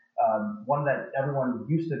 One that everyone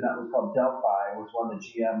used to know was called Delphi, was one of the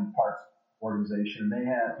GM parts organization. They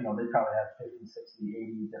had, they probably had 50, 60,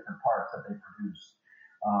 80 different parts that they produce.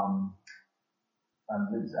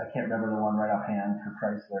 I can't remember the one right offhand for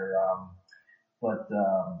Chrysler. But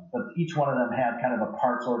each one of them had kind of a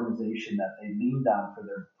parts organization that they leaned on for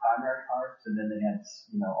their primary parts, and then they had,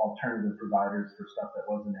 alternative providers for stuff that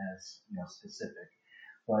wasn't as, specific.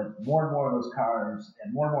 But more and more of those cars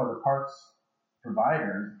and more of the parts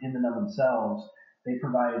providers in and of themselves, they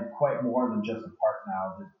provide quite more than just a part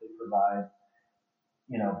now. They provide,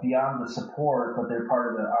 beyond the support, but they're part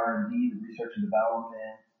of the R&D, the research and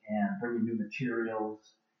development, and bringing new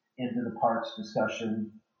materials into the parts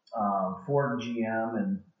discussion. Ford and GM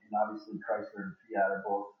and obviously Chrysler and Fiat are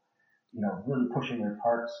both, really pushing their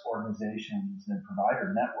parts organizations and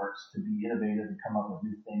provider networks to be innovative and come up with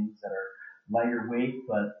new things that are lighter weight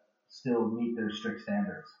but still meet their strict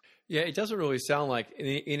standards. Yeah, it doesn't really sound like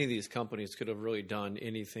any of these companies could have really done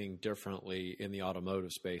anything differently in the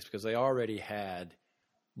automotive space because they already had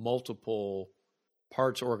multiple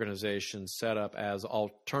parts organizations set up as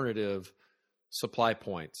alternative supply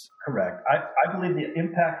points. Correct. I believe the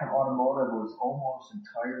impact on automotive was almost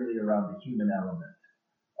entirely around the human element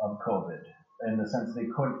of COVID, in the sense they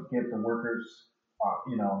couldn't get the workers,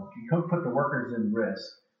 you couldn't put the workers in risk.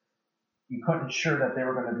 You couldn't ensure that they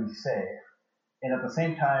were going to be safe. And at the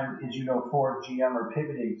same time, as Ford, GM are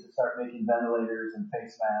pivoting to start making ventilators and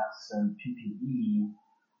face masks and PPE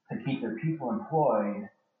to keep their people employed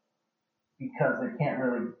because you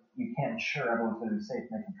can't ensure everyone's going to be safe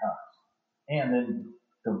making cars. And then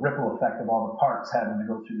the ripple effect of all the parts having to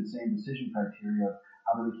go through the same decision criteria of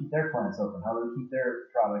how do they keep their plants open? How do they keep their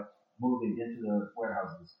product moving into the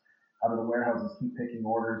warehouses? How do the warehouses keep picking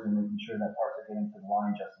orders and making sure that parts are getting to the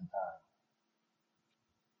line just in time?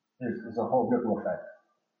 There's a whole ripple effect.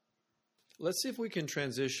 Let's see if we can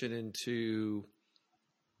transition into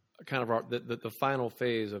kind of the final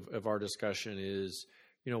phase of our discussion is,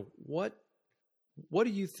 what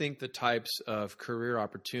do you think the types of career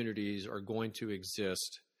opportunities are going to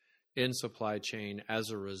exist in supply chain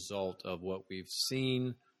as a result of what we've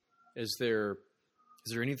seen? Is there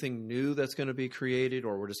anything new that's going to be created,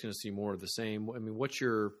 or we're just going to see more of the same? I mean, what's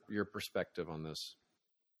your perspective on this?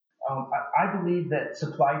 I believe that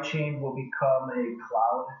supply chain will become a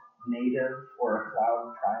cloud native or a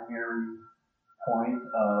cloud primary point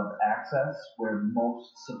of access where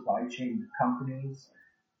most supply chain companies,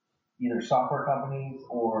 either software companies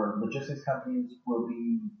or logistics companies, will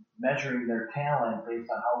be measuring their talent based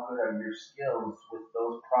on how good are your skills with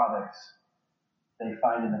those products they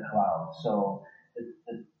find in the cloud. So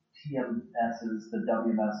the TMSs, the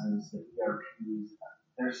WMSs, the ERPs,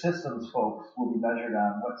 their systems folks will be measured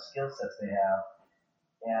on what skill sets they have.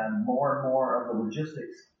 And more of the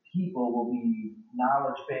logistics people will be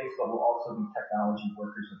knowledge-based, but will also be technology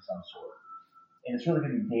workers of some sort. And it's really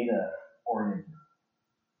going to be data-oriented.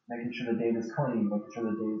 Making sure the data is clean, making sure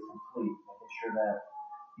the data is complete, making sure that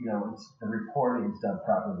the reporting is done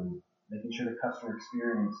properly, making sure the customer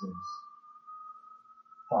experience is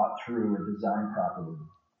thought through or designed properly.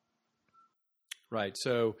 Right.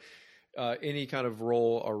 So any kind of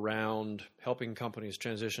role around helping companies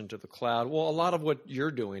transition to the cloud. Well, a lot of what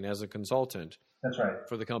you're doing as a consultant. That's right.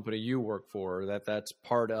 For the company you work for, that's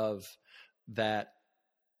part of that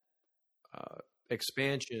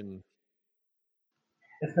expansion.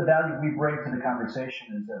 It's the value we bring to the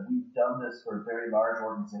conversation is that we've done this for very large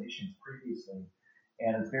organizations previously,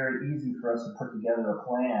 and it's very easy for us to put together a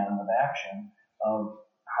plan of action of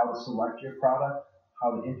how to select your product,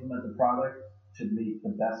 how to implement the product to meet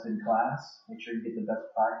the best in class, make sure you get the best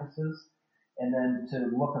practices, and then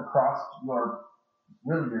to look across your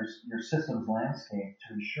systems landscape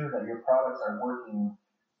to ensure that your products are working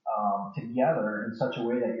together in such a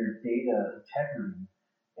way that your data integrity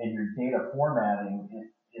and your data formatting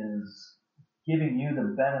is giving you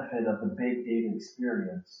the benefit of the big data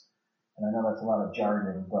experience. And I know that's a lot of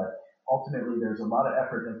jargon, but ultimately there's a lot of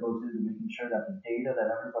effort that goes into making sure that the data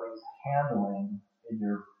that everybody's handling in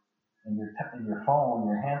your phone,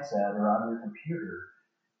 your handset, or on your computer,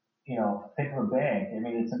 think of a bank. I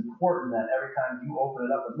mean, it's important that every time you open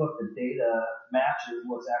it up and look, the data matches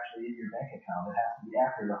what's actually in your bank account. It has to be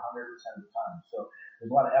accurate 100% of the time. So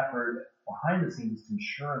there's a lot of effort behind the scenes to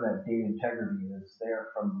ensure that data integrity is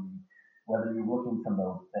there from whether you're looking from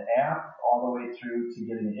the app all the way through to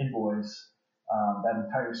getting an invoice. That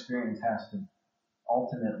entire experience has to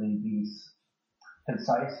ultimately be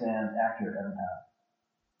concise and accurate every time.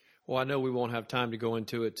 Well, I know we won't have time to go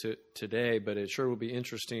into it today, but it sure will be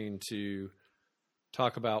interesting to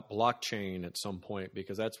talk about blockchain at some point,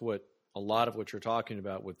 because that's what a lot of what you're talking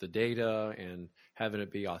about with the data and having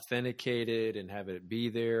it be authenticated and having it be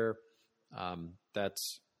there. I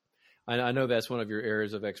know that's one of your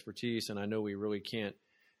areas of expertise, and I know we really can't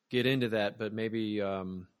get into that, but maybe.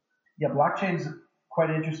 Yeah, blockchain's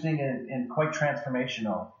quite interesting and quite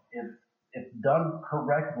transformational. If done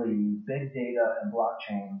correctly, big data and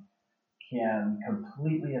blockchain can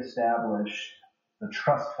completely establish the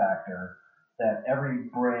trust factor that every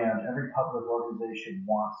brand, every public organization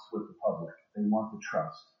wants with the public. They want the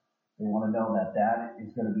trust. They want to know that that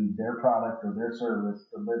is going to be their product or their service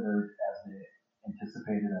delivered as they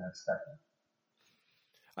anticipated and expected.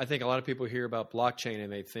 I think a lot of people hear about blockchain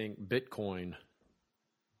and they think Bitcoin.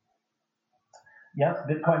 Yes,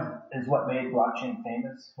 Bitcoin is what made blockchain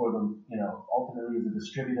famous for ultimately is a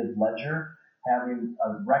distributed ledger, having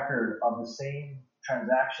a record of the same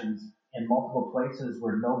transactions in multiple places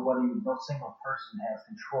where no single person has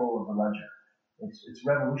control of the ledger. It's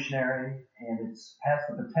revolutionary, and it has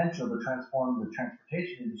the potential to transform the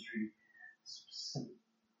transportation industry,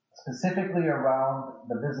 specifically around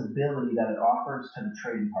the visibility that it offers to the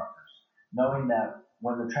trading partners, knowing that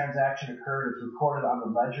when the transaction occurred, it's recorded on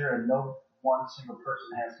the ledger, and no one single person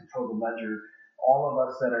has control of the ledger. All of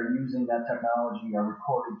us that are using that technology are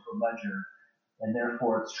recorded to a ledger, and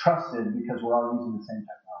therefore it's trusted because we're all using the same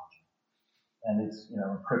technology. And it's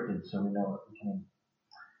encrypted, so we know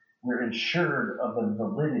we're ensured of the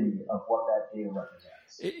validity of what that data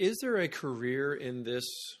represents. Is there a career in this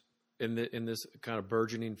kind of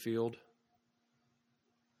burgeoning field?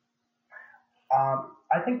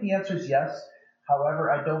 I think the answer is yes. However,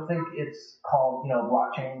 I don't think it's called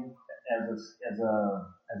blockchain as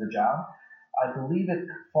a job. I believe it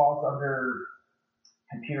falls under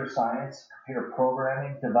computer science, computer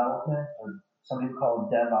programming, development, or some people call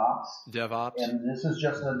it DevOps. DevOps. And this is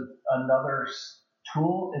just another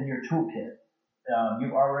tool in your toolkit.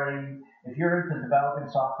 If you're into developing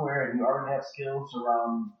software and you already have skills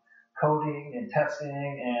around coding and testing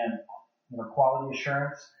and quality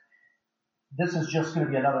assurance, this is just going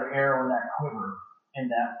to be another arrow in that quiver in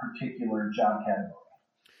that particular job category.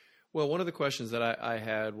 Well, one of the questions that I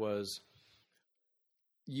had was,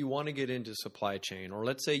 you want to get into supply chain, or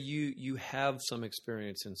let's say you have some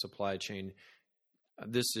experience in supply chain.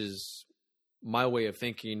 This is my way of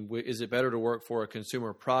thinking. Is it better to work for a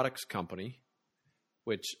consumer products company,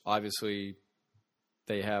 which obviously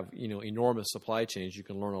they have enormous supply chains? You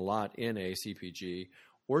can learn a lot in a CPG.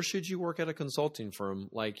 Or should you work at a consulting firm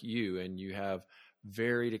like you, and you have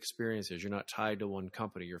varied experiences? You're not tied to one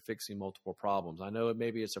company. You're fixing multiple problems. I know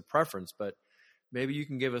maybe it's a preference, but maybe you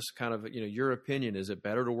can give us kind of your opinion. Is it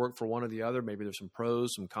better to work for one or the other? Maybe there's some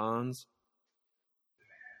pros, some cons.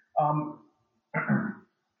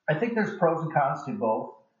 I think there's pros and cons to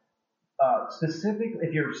both.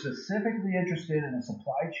 If you're specifically interested in a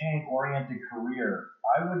supply chain oriented career,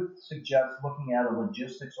 I would suggest looking at a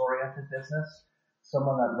logistics oriented business.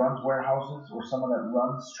 Someone that runs warehouses, or someone that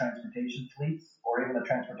runs transportation fleets, or even a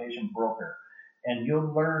transportation broker. And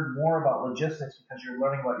you'll learn more about logistics because you're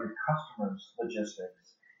learning about your customers'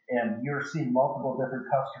 logistics. And you're seeing multiple different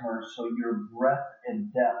customers, so your breadth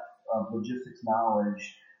and depth of logistics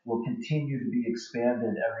knowledge will continue to be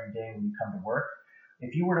expanded every day when you come to work.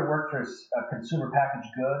 If you were to work for a consumer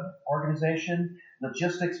packaged good organization,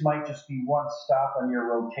 logistics might just be one stop on your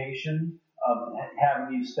rotation of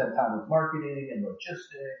having you spend time with marketing and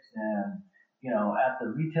logistics and, at the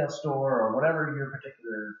retail store or whatever your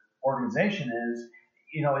particular organization is.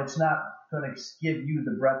 It's not going to give you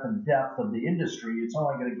the breadth and depth of the industry. It's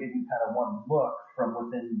only going to give you kind of one look from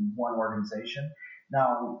within one organization.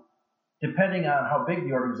 Now, depending on how big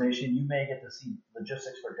the organization, you may get to see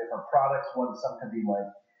logistics for different products. Some could be like,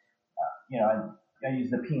 I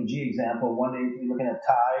use the P&G example. One day you're looking at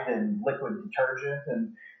Tide and liquid detergent,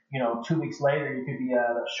 and 2 weeks later you could be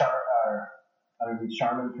at a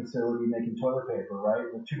Charmin facility making toilet paper, right?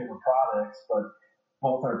 With two different products, but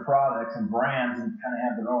both are products and brands and kind of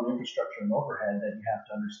have their own infrastructure and overhead that you have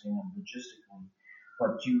to understand logistically.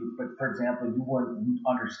 But for example, you wouldn't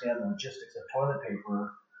understand the logistics of toilet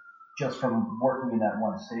paper just from working in that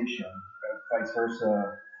one station. Vice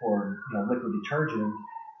versa for liquid detergent,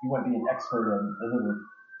 you wouldn't be an expert in the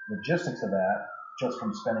logistics of that just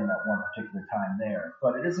from spending that one particular time there.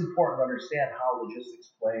 But it is important to understand how logistics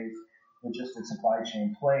supply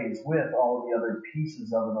chain plays with all of the other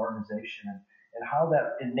pieces of an organization and how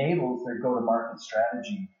that enables their go-to-market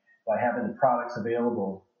strategy by having the products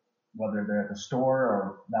available, whether they're at the store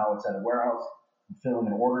or now it's at a warehouse, fulfilling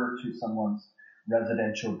an order to someone's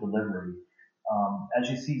residential delivery. As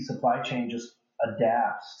you see, supply chain just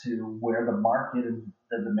adapts to where the market and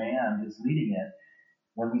the demand is leading it.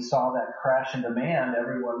 When we saw that crash in demand,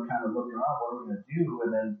 everyone kind of looked around, what are we going to do?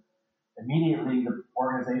 And then immediately the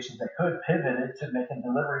organizations that could pivoted to making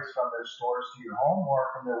deliveries from their stores to your home or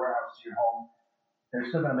from their warehouse to your home. They're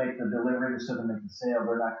still going to make the delivery, they're still going to make the sale.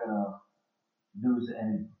 They're not going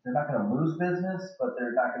to lose business, but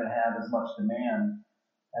they're not going to have as much demand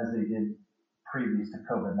as they did previous to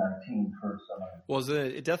COVID-19 for some of them. Well,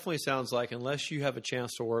 it definitely sounds like unless you have a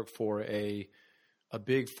chance to work for a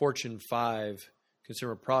big Fortune 5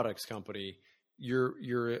 consumer products company,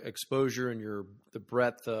 your exposure and the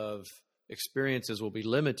breadth of experiences will be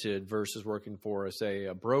limited versus working for, say,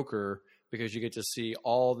 a broker, because you get to see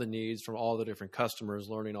all the needs from all the different customers,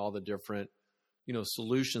 learning all the different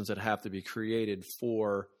solutions that have to be created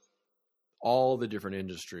for all the different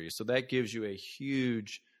industries. So that gives you a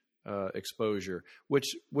huge exposure, which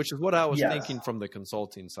is what I was thinking from the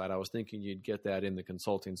consulting side. I was thinking you'd get that in the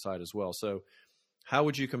consulting side as well. So how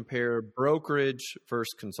would you compare brokerage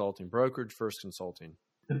versus consulting?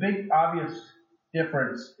 The big obvious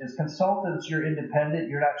difference is consultants, you're independent,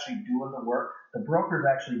 you're actually doing the work. The broker's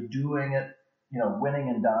actually doing it, winning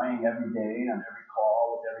and dying every day on every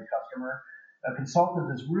call with every customer. A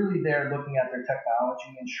consultant is really there looking at their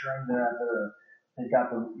technology, ensuring that they've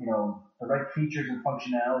got the right features and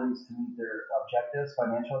functionalities to meet their objectives,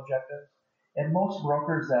 financial objectives. And most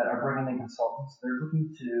brokers that are bringing in consultants, they're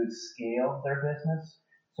looking to scale their business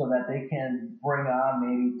so that they can bring on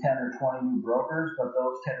maybe 10 or 20 new brokers, but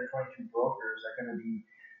those 10 or 22 brokers are going to be,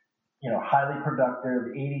 highly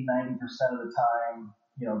productive 80, 90% of the time,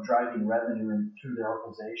 driving revenue through their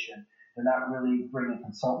organization. They're not really bringing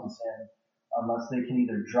consultants in unless they can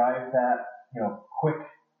either drive that, quick,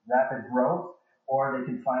 rapid growth, or they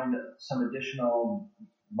can find some additional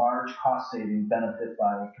large cost-saving benefit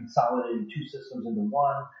by consolidating two systems into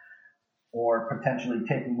one, or potentially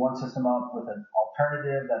taking one system out with an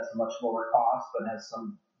alternative that's a much lower cost but has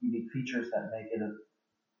some unique features that make it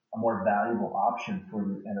a more valuable option for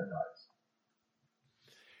your enterprise.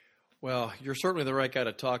 Well, you're certainly the right guy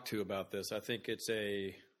to talk to about this. I think it's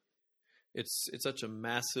such a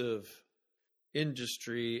massive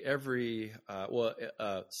industry. Every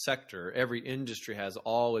sector, every industry has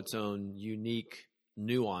all its own unique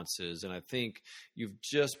nuances, and I think you've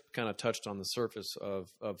just kind of touched on the surface of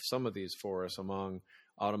some of these for us among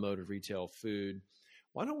automotive, retail, food.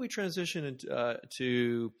 Why don't we transition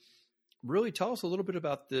to really tell us a little bit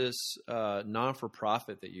about this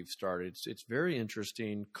non-for-profit that you've started? It's very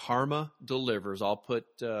interesting. Karma Delivers. I'll put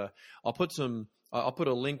a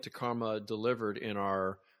link to Karma Delivered in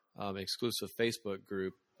our exclusive Facebook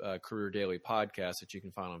group, Career Daily Podcast, that you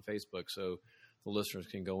can find on Facebook, so the listeners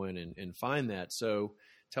can go in and find that. So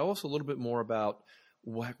tell us a little bit more about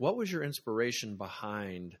what was your inspiration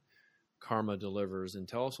behind Karma Delivers, and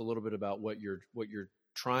tell us a little bit about what you're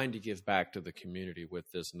trying to give back to the community with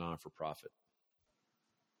this non-for-profit.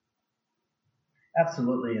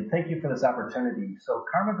 Absolutely, and thank you for this opportunity. So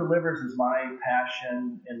Karma Delivers is my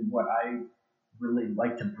passion and what I really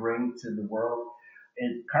like to bring to the world.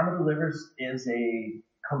 And Karma Delivers is a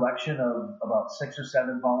collection of about 6 or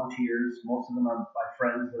 7 volunteers. Most of them are my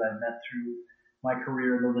friends that I've met through my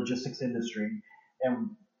career in the logistics industry. And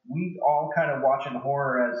we all kind of watch in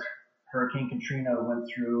horror as Hurricane Katrina went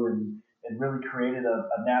through and really created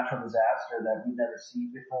a natural disaster that we'd never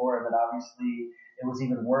seen before. And then obviously it was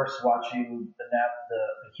even worse watching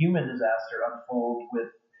the human disaster unfold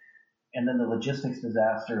and then the logistics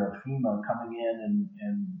disaster of FEMA coming in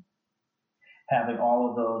and having all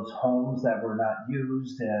of those homes that were not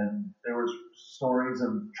used. And there was stories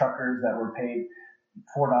of truckers that were paid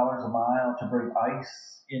 $4 a mile to bring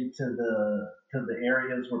ice into the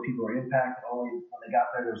areas where people are impacted. Only when they got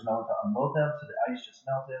there was no one to unload them, so the ice just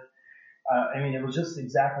melted. It was just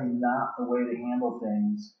exactly not the way to handle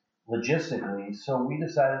things logistically. So we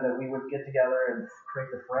decided that we would get together and create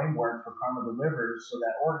the framework for Karma Delivers so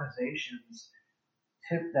that organizations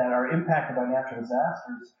that are impacted by natural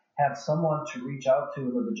disasters have someone to reach out to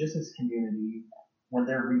in the logistics community when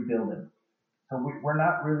they're rebuilding. So we're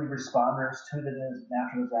not really responders to the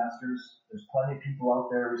natural disasters. There's plenty of people out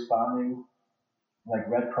there responding, like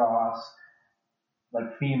Red Cross,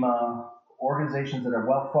 like FEMA, organizations that are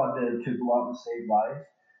well funded to go out and save lives.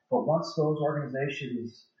 But once those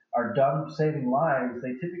organizations are done saving lives,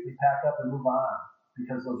 they typically pack up and move on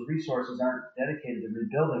because those resources aren't dedicated to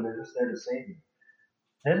rebuilding. They're just there to save you.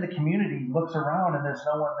 Then the community looks around and there's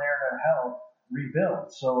no one there to help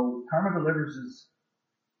rebuild. So Karma Delivers is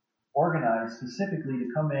organized specifically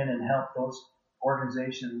to come in and help those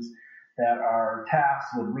organizations that are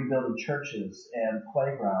tasked with rebuilding churches and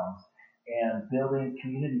playgrounds and building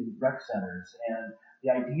community rec centers. And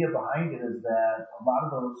the idea behind it is that a lot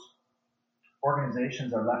of those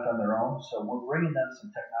organizations are left on their own. So we're bringing them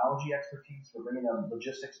some technology expertise, we're bringing them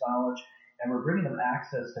logistics knowledge, and we're bringing them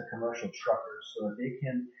access to commercial truckers so that they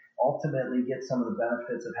can ultimately get some of the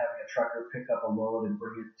benefits of having a trucker pick up a load and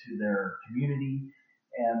bring it to their community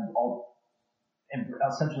and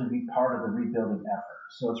essentially be part of the rebuilding effort.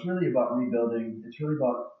 So it's really about rebuilding. It's really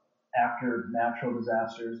about after natural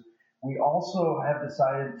disasters. We also have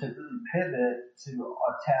decided to really pivot to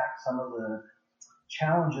attack some of the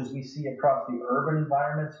challenges we see across the urban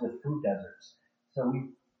environments with food deserts. So we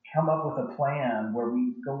come up with a plan where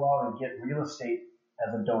we go out and get real estate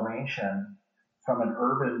as a donation from an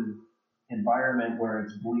urban environment where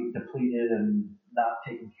it's depleted and not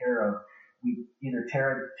taken care of. We either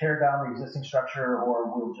tear down the existing structure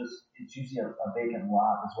or it's usually a vacant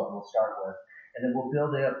lot is what we'll start with. And then we'll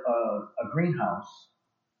build a greenhouse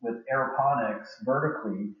with aeroponics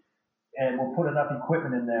vertically, and we'll put enough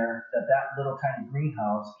equipment in there that little tiny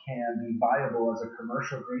greenhouse can be viable as a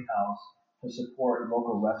commercial greenhouse to support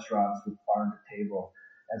local restaurants with farm to table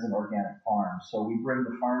as an organic farm. So we bring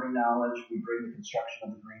the farming knowledge, we bring the construction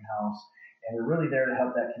of the greenhouse, and we're really there to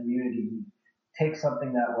help that community take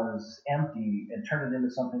something that was empty and turn it into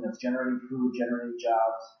something that's generating food, generating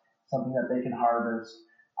jobs, something that they can harvest.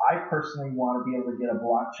 I personally want to be able to get a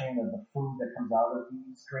blockchain of the food that comes out of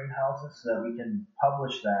these greenhouses so that we can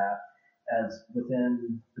publish that as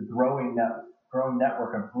within the growing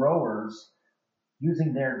network of growers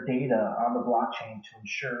using their data on the blockchain to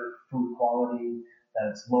ensure food quality, that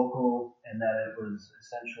it's local, and that it was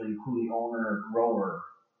essentially who the owner or grower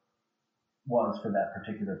was for that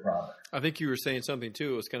particular product. I think you were saying something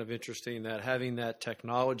too. It was kind of interesting that having that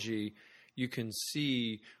technology, you can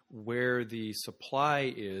see where the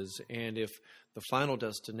supply is, and if the final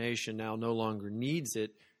destination now no longer needs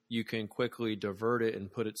it, you can quickly divert it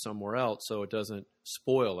and put it somewhere else so it doesn't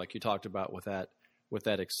spoil, like you talked about with that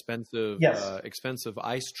expensive expensive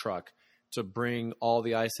ice truck to bring all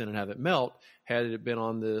the ice in and have it melt. Had it been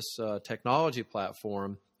on this technology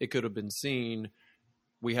platform, it could have been seen.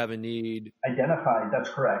 We have a need. Identified, that's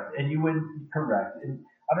correct. And you would be correct. And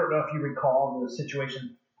I don't know if you recall the situation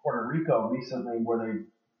in Puerto Rico recently where they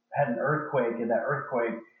had an earthquake, and that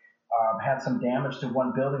earthquake had some damage to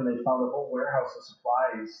one building. They found a whole warehouse of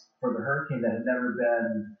supplies for the hurricane that had never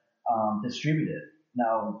been distributed.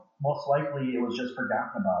 Now, most likely it was just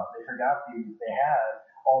forgotten about. They forgot they had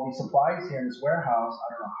all these supplies here in this warehouse.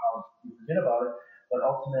 I don't know how you forget about it, but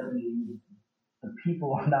ultimately the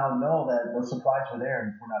people now know that those supplies were there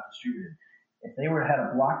and were not distributed. If they had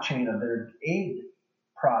a blockchain of their aid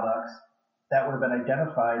products, that would have been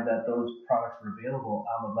identified that those products were available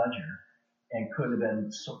on the ledger and could have been,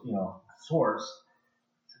 sourced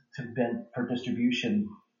to been for distribution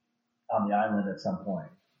on the island at some point.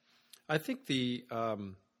 I think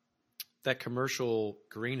that commercial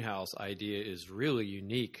greenhouse idea is really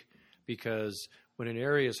unique because when an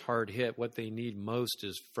area is hard hit, what they need most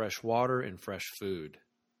is fresh water and fresh food.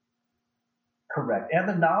 Correct. And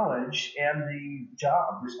the knowledge and the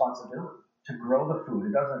job responsibility to grow the food.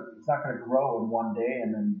 It's not going to grow in one day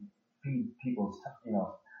and then feed people's,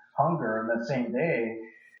 hunger in that same day.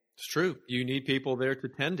 It's true. You need people there to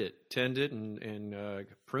tend it and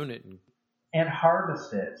prune it. And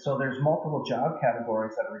harvest it. So there's multiple job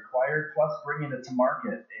categories that are required, plus bringing it to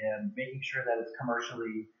market and making sure that it's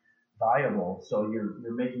commercially viable. So you're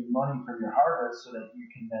making money from your harvest so that you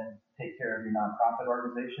can then take care of your nonprofit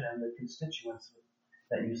organization and the constituents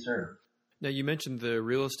that you serve. Now, you mentioned the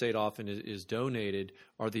real estate often is donated.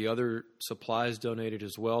 Are the other supplies donated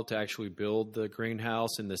as well to actually build the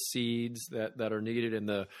greenhouse and the seeds that are needed and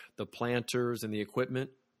the planters and the equipment?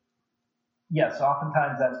 Yes,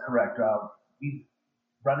 oftentimes that's correct. We've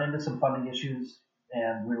run into some funding issues,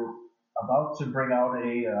 and we're about to bring out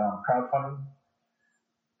a crowdfunding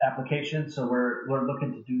application. So we're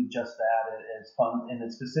looking to do just that as fund, and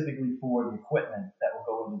it's specifically for the equipment that will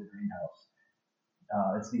go into the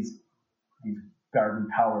greenhouse. It's these garden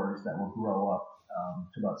towers that will grow up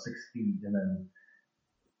to about 6 feet, and then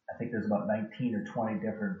I think there's about 19 or 20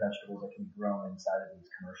 different vegetables that can be grown inside of these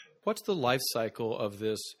commercials. What's the life cycle of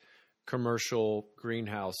this commercial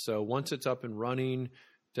greenhouse? So once it's up and running,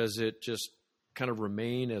 does it just kind of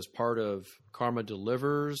remain as part of Karma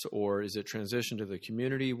Delivers, or is it transition to the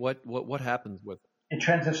community? What happens with it? It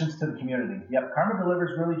transitions to the community. Yep, Karma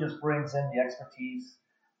Delivers really just brings in the expertise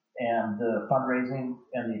and the fundraising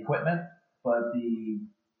and the equipment, but the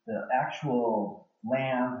actual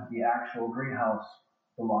land, the actual greenhouse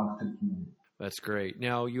belongs to the community. That's great.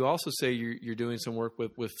 Now, you also say you're doing some work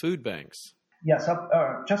with food banks. Yes,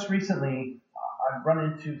 just recently I've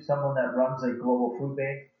run into someone that runs a global food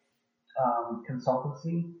bank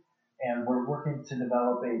consultancy, and we're working to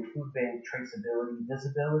develop a food bank traceability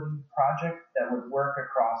visibility project that would work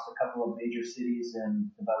across a couple of major cities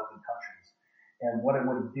in developing countries. And what it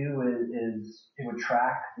would do is it would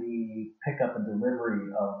track the pickup and delivery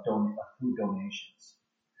of food donations.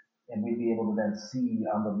 And we'd be able to then see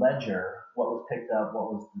on the ledger what was picked up,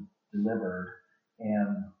 what was delivered,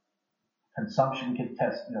 and consumption. You could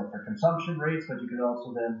test, for consumption rates, but you could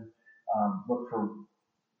also then look for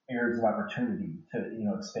areas of opportunity to,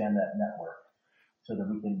 expand that network so that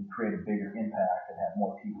we can create a bigger impact and have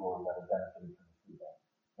more people that are benefiting from the food bank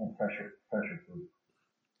and fresher food.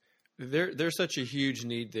 There's such a huge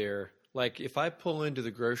need there. Like if I pull into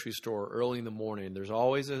the grocery store early in the morning, there's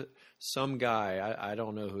always some guy, I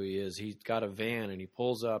don't know who he is. He's got a van and he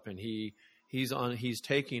pulls up and he's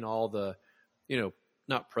taking all the,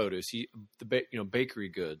 not produce, bakery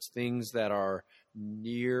goods, things that are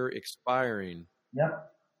near expiring. Yep.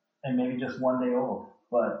 And maybe just one day old,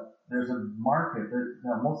 but there's a market.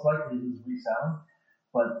 Most likely he's reselling,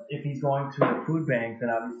 but if he's going to a food bank, then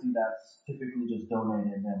obviously that's typically just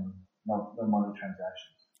donated and no money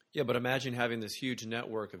transactions. Yeah, but imagine having this huge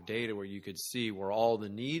network of data where you could see where all the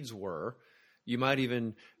needs were. You might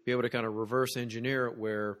even be able to kind of reverse engineer it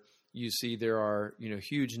where you see there are,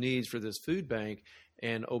 huge needs for this food bank.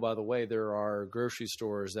 And, oh, by the way, there are grocery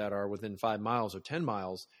stores that are within 5 miles or 10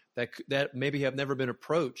 miles that maybe have never been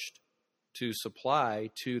approached to supply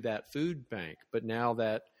to that food bank. But now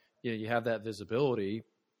that you have that visibility,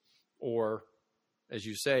 or as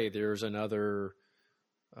you say, there's another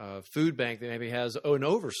food bank that maybe has an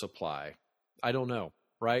oversupply. I don't know,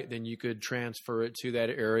 right? Then you could transfer it to that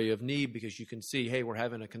area of need because you can see, hey, we're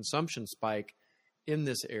having a consumption spike in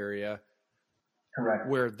this area. Correct.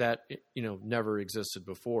 Where that, never existed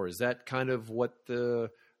before. Is that kind of what the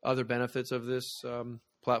other benefits of this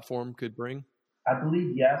platform could bring? I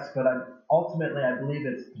believe yes, but ultimately I believe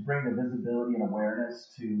it's to bring the visibility and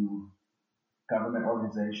awareness to government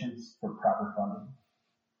organizations for proper funding.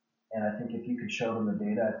 And I think if you could show them the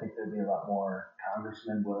data, I think there'd be a lot more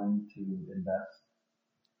congressmen willing to invest,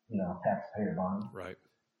 taxpayer money, right,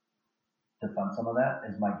 to fund some of that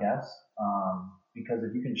is my guess. Because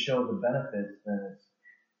if you can show the benefits, then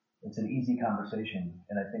it's an easy conversation,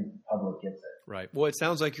 and I think the public gets it. Right. Well, it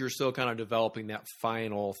sounds like you're still kind of developing that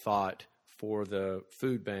final thought for the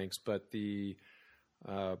food banks, but the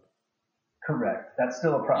correct. That's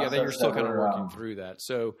still a process. Yeah, then you're still kind of working through that.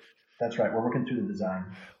 So that's right. We're working through the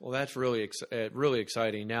design. Well, that's really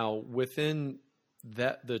exciting. Now, within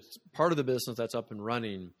that, the part of the business that's up and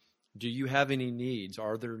running, do you have any needs?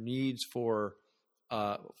 Are there needs for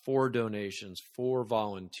donations, for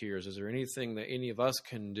volunteers? Is there anything that any of us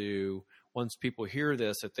can do once people hear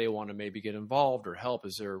this that they want to maybe get involved or help?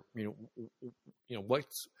 Is there,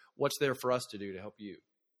 what's there for us to do to help you?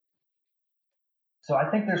 So I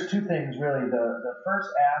think there's two things really. The first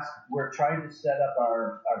ask, we're trying to set up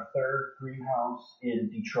our third greenhouse in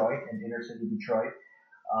Detroit, in inner city Detroit.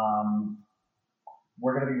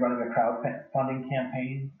 We're going to be running a crowdfunding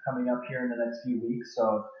campaign coming up here in the next few weeks.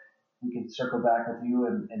 So we can circle back with you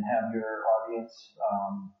and have your audience,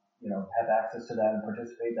 have access to that and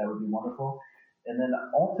participate. That would be wonderful. And then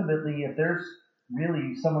ultimately, if there's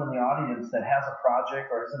really someone in the audience that has a project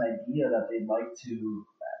or has an idea that they'd like to,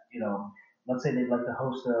 let's say they'd like to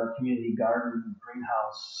host a community garden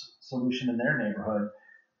greenhouse solution in their neighborhood,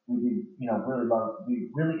 we'd be,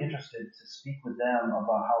 really interested to speak with them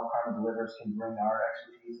about how Karma Delivers can bring our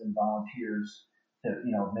expertise and volunteers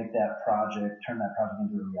make that project, turn that project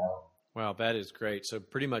into a reality. Wow, that is great. So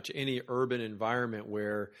pretty much any urban environment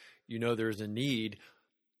where there's a need,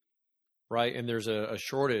 right, and there's a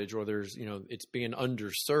shortage, or there's it's being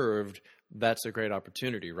underserved, that's a great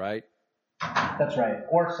opportunity, right? That's right.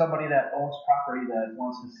 Or somebody that owns property that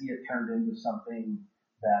wants to see it turned into something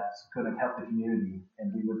that's going to help the community,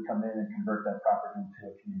 and we would come in and convert that property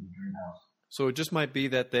into a community greenhouse. So it just might be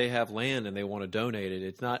that they have land and they want to donate it.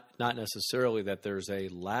 It's not necessarily that there's a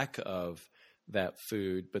lack of that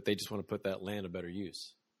food, but they just want to put that land to better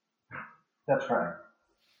use. That's right.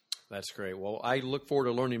 That's great. Well, I look forward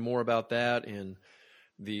to learning more about that, and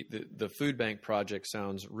the food bank project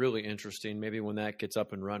sounds really interesting. Maybe when that gets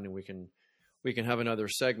up and running, we can have another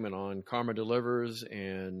segment on Karma Delivers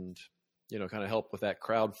and kind of help with that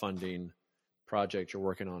crowdfunding project you're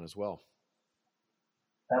working on as well.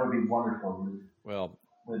 That would be wonderful. Well,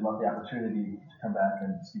 we'd love the opportunity to come back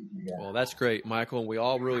and speak to you again. Well, that's great, Michael. And we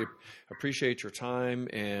all really appreciate your time,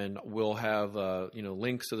 and we'll have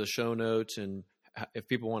links to the show notes, and if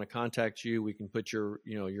people want to contact you, we can put your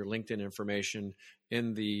LinkedIn information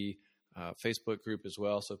in the Facebook group as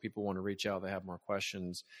well. So if people want to reach out, they have more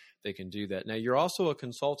questions, they can do that. Now, you're also a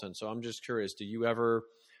consultant, so I'm just curious, do you ever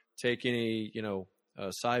take any,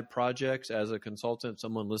 side projects as a consultant?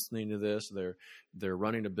 Someone listening to this, they're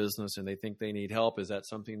running a business and they think they need help. Is that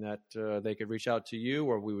something that they could reach out to you,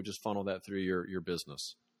 or we would just funnel that through your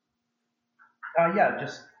business?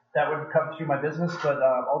 Just that would come through my business, but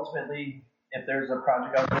ultimately, if there's a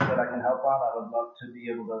project out there that I can help on, I would love to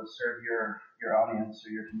be able to serve your audience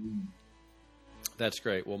or your community. That's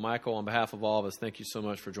great. Well, Michael, on behalf of all of us, thank you so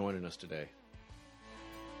much for joining us today.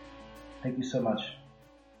 Thank you so much.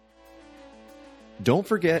 Don't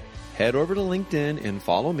forget, head over to LinkedIn and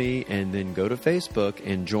follow me, and then go to Facebook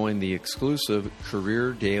and join the exclusive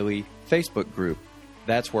Career Daily Facebook group.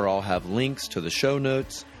 That's where I'll have links to the show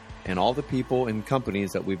notes and all the people and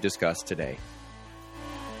companies that we've discussed today.